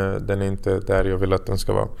 men den är inte där jag vill att den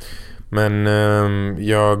ska vara. Men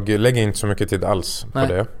jag lägger inte så mycket tid alls på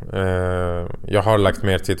det. Jag har lagt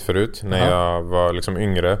mer tid förut när jag var liksom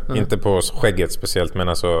yngre. Inte på skägget speciellt, men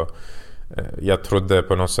alltså jag trodde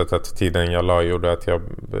på något sätt att tiden jag la gjorde att jag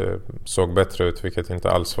såg bättre ut, vilket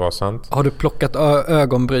inte alls var sant. Har du plockat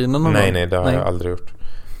ögonbrynen någon gång? Nej, det har jag aldrig gjort.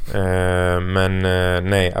 Men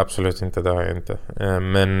nej, absolut inte, det har jag inte.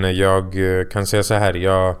 Men jag kan säga så här,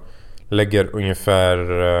 jag lägger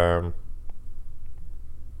ungefär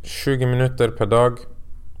 20 minuter per dag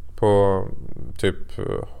på typ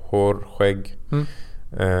hår, skägg,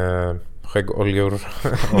 skäggoljor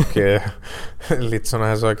och lite såna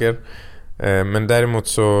här saker. Men däremot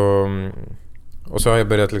så har jag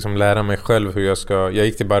börjat liksom lära mig själv hur jag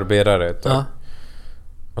gick till barberare ett tag.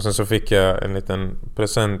 Och sen så fick jag en liten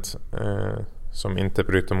present som inte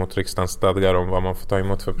bryter mot riksdagens stadgar om vad man får ta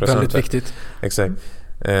emot för presenter. Väldigt viktigt. Exakt.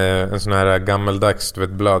 En sån här gammeldags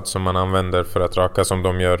blad som man använder för att raka, som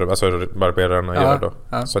de gör, alltså barberarna gör då.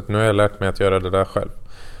 Så att nu har jag lärt mig att göra det där själv.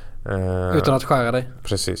 Utan att skära dig.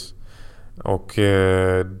 Precis. Och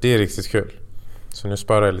det är riktigt kul. Så nu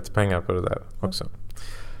sparar jag lite pengar på det där också.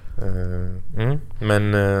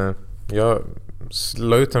 Men jag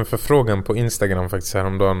la ut en förfrågan på Instagram faktiskt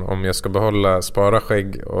häromdagen om jag ska behålla spara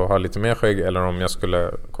skägg och ha lite mer skägg, eller om jag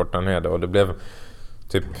skulle korta ner det. Och det blev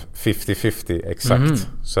typ 50-50 exakt.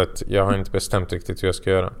 Så att jag har inte bestämt riktigt hur jag ska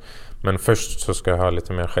göra. Men först så ska jag ha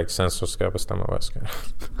lite mer skägg, sen så ska jag bestämma vad jag ska göra.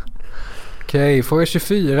 Okej, fråga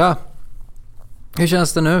 24. Hur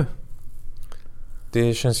känns det nu?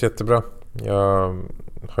 Det känns jättebra. Jag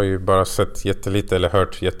har ju bara sett jättelite eller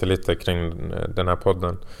hört jättelite kring den här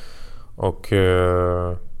podden. Och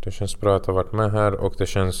det känns bra att ha varit med här. Och det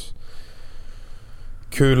känns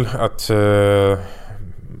kul att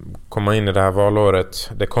komma in i det här valåret.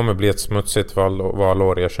 Det kommer bli ett smutsigt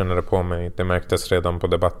valår. Jag känner det på mig. Det märktes redan på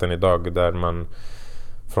debatten idag, där man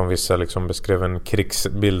från vissa liksom beskrev en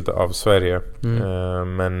krigsbild av Sverige.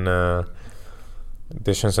 Men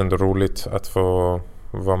det känns ändå roligt att få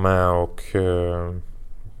vara med och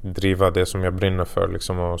driva det som jag brinner för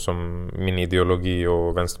liksom, och som min ideologi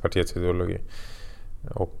och Vänsterpartiets ideologi.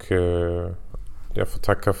 Och jag får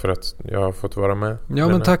tacka för att jag har fått vara med. Ja,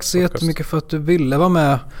 men tack så jättemycket för att du ville vara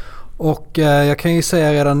med. Och jag kan ju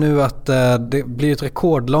säga redan nu att det blir ett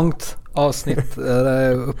rekordlångt avsnitt.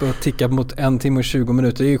 Uppe och tickar mot 1 timme och 20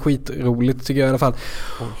 minuter. Det är ju skitroligt tycker jag i alla fall.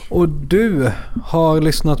 Och du har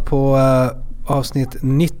lyssnat på avsnitt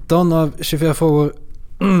 19 av 24 frågor.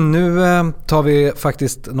 Nu tar vi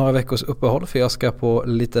faktiskt några veckors uppehåll, för jag ska på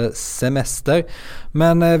lite semester.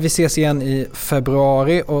 Men vi ses igen i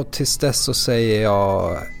februari, och tills dess så säger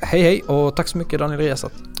jag hej och tack så mycket Daniel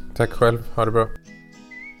Riazat. Tack själv, ha det bra.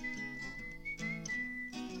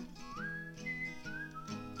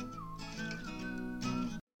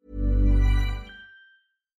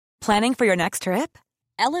 Planning for your next trip?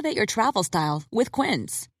 Elevate your travel style with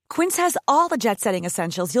Quince. Quince has all the jet-setting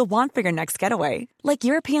essentials you'll want for your next getaway, like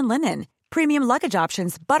European linen, premium luggage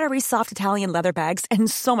options, buttery soft Italian leather bags,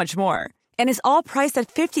 and so much more. And is all priced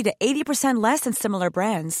at 50 to 80% less than similar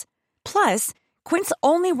brands. Plus, Quince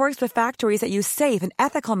only works with factories that use safe and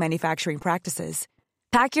ethical manufacturing practices.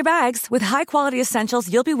 Pack your bags with high-quality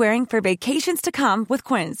essentials you'll be wearing for vacations to come with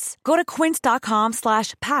Quince. Go to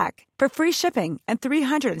quince.com/pack for free shipping and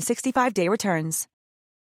 365-day returns.